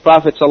that the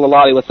Prophet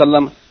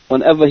ﷺ,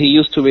 whenever he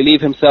used to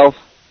relieve himself,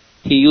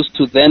 he used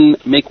to then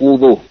make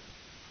wudu.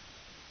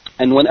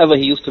 And whenever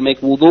he used to make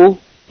wudu,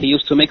 he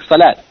used to make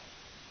salat.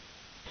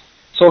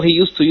 So he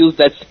used to use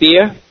that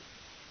spear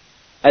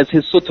as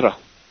his sutra.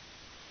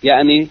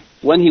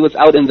 When he was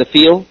out in the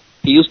field,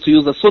 he used to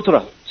use a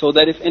sutra, so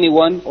that if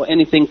anyone or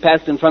anything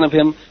passed in front of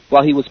him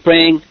while he was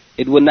praying,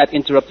 it would not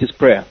interrupt his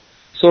prayer.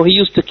 So he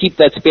used to keep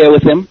that spear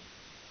with him,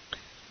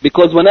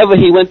 because whenever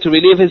he went to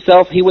relieve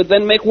himself, he would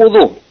then make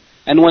wudu.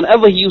 And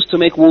whenever he used to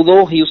make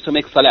wudu, he used to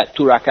make salat,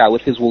 2 rak'ah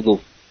with his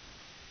wudu.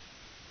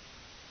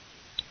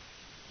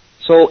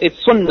 So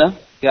it's sunnah,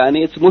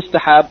 it's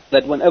mustahab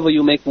that whenever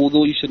you make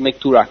wudu, you should make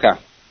 2 rak'ah.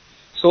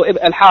 So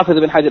Al-Hafidh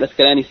ibn Hajar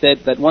Asqalani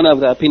said that one of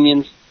the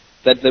opinions,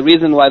 that the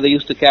reason why they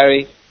used to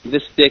carry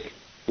this stick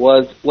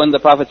was when the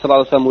Prophet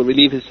ﷺ would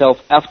relieve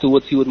himself,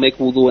 afterwards he would make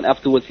wudu, and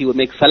afterwards he would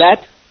make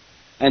salat,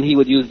 and he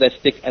would use that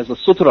stick as a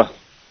sutra,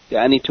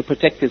 to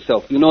protect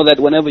himself. You know that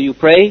whenever you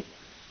pray,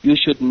 you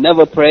should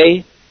never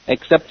pray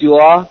except you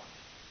are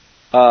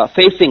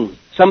facing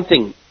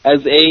something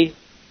as a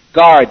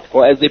guard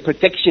or as a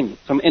protection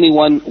from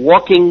anyone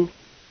walking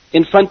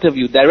in front of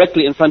you,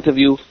 directly in front of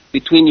you,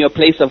 between your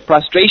place of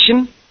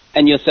prostration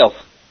and yourself.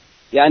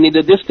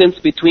 The distance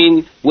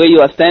between where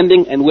you are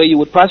standing and where you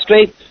would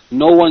prostrate,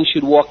 no one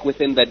should walk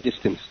within that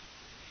distance.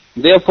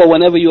 Therefore,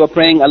 whenever you are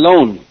praying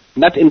alone,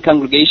 not in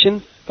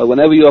congregation, but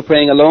whenever you are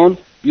praying alone,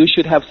 you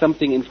should have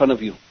something in front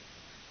of you.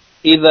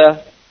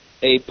 Either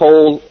a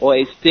pole or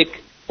a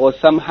stick or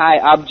some high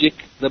object,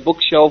 the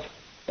bookshelf,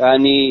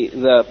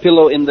 the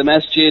pillow in the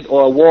masjid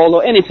or a wall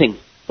or anything.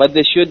 But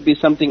there should be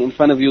something in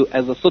front of you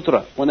as a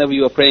sutra whenever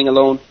you are praying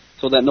alone,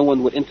 so that no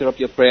one would interrupt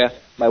your prayer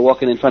by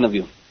walking in front of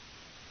you.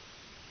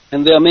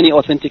 And there are many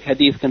authentic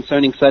hadiths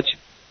concerning such,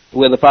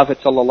 where the Prophet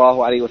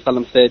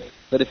ﷺ said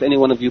that if any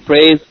one of you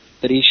prays,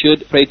 that he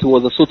should pray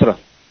towards a sutra.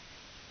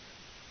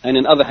 And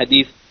in other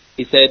hadiths,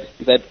 he said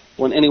that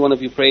when any one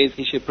of you prays,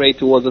 he should pray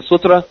towards a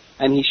sutra,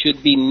 and he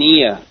should be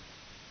near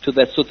to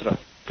that sutra,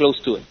 close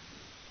to it.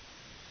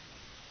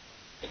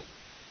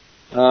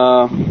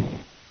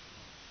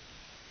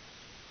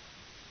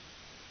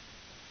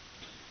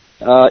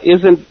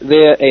 Isn't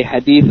there a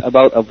hadith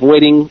about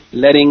avoiding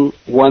letting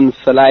one's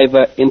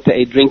saliva into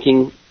a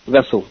drinking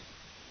vessel?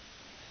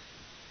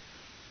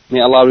 May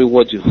Allah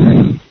reward you.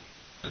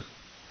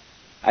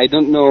 I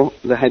don't know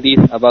the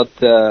hadith about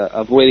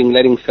avoiding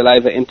letting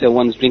saliva into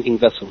one's drinking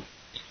vessel.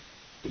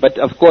 But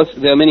of course,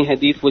 there are many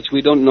hadith which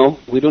we don't know.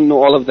 We don't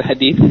know all of the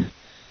hadith.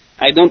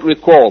 I don't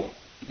recall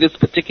this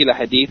particular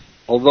hadith,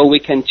 although we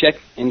can check,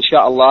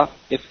 inshallah,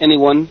 if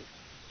anyone,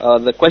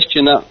 the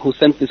questioner who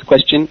sent this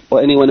question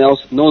or anyone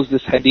else knows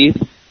this hadith,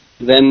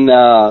 then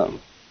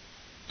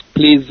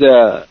please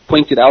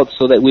point it out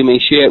so that we may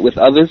share it with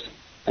others.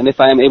 And if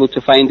I am able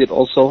to find it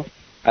also,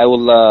 I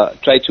will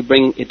try to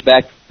bring it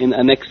back in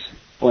a next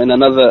or in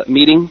another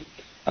meeting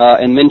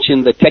and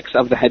mention the text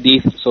of the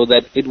hadith, so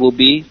that it will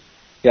be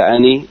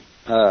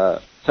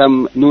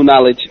some new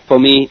knowledge for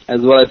me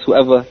as well as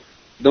whoever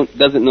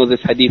doesn't know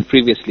this hadith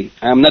previously.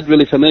 I am not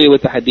really familiar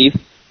with the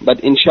hadith, but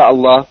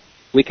inshallah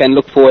we can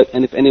look for it,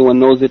 and if anyone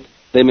knows it,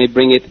 they may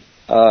bring it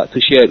to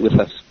share it with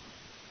us.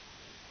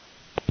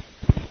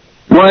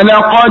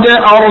 وَلَقَدْ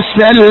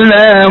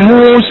أَرْسَلْنَا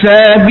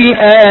مُوسَى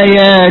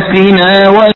بِآيَاتِنَا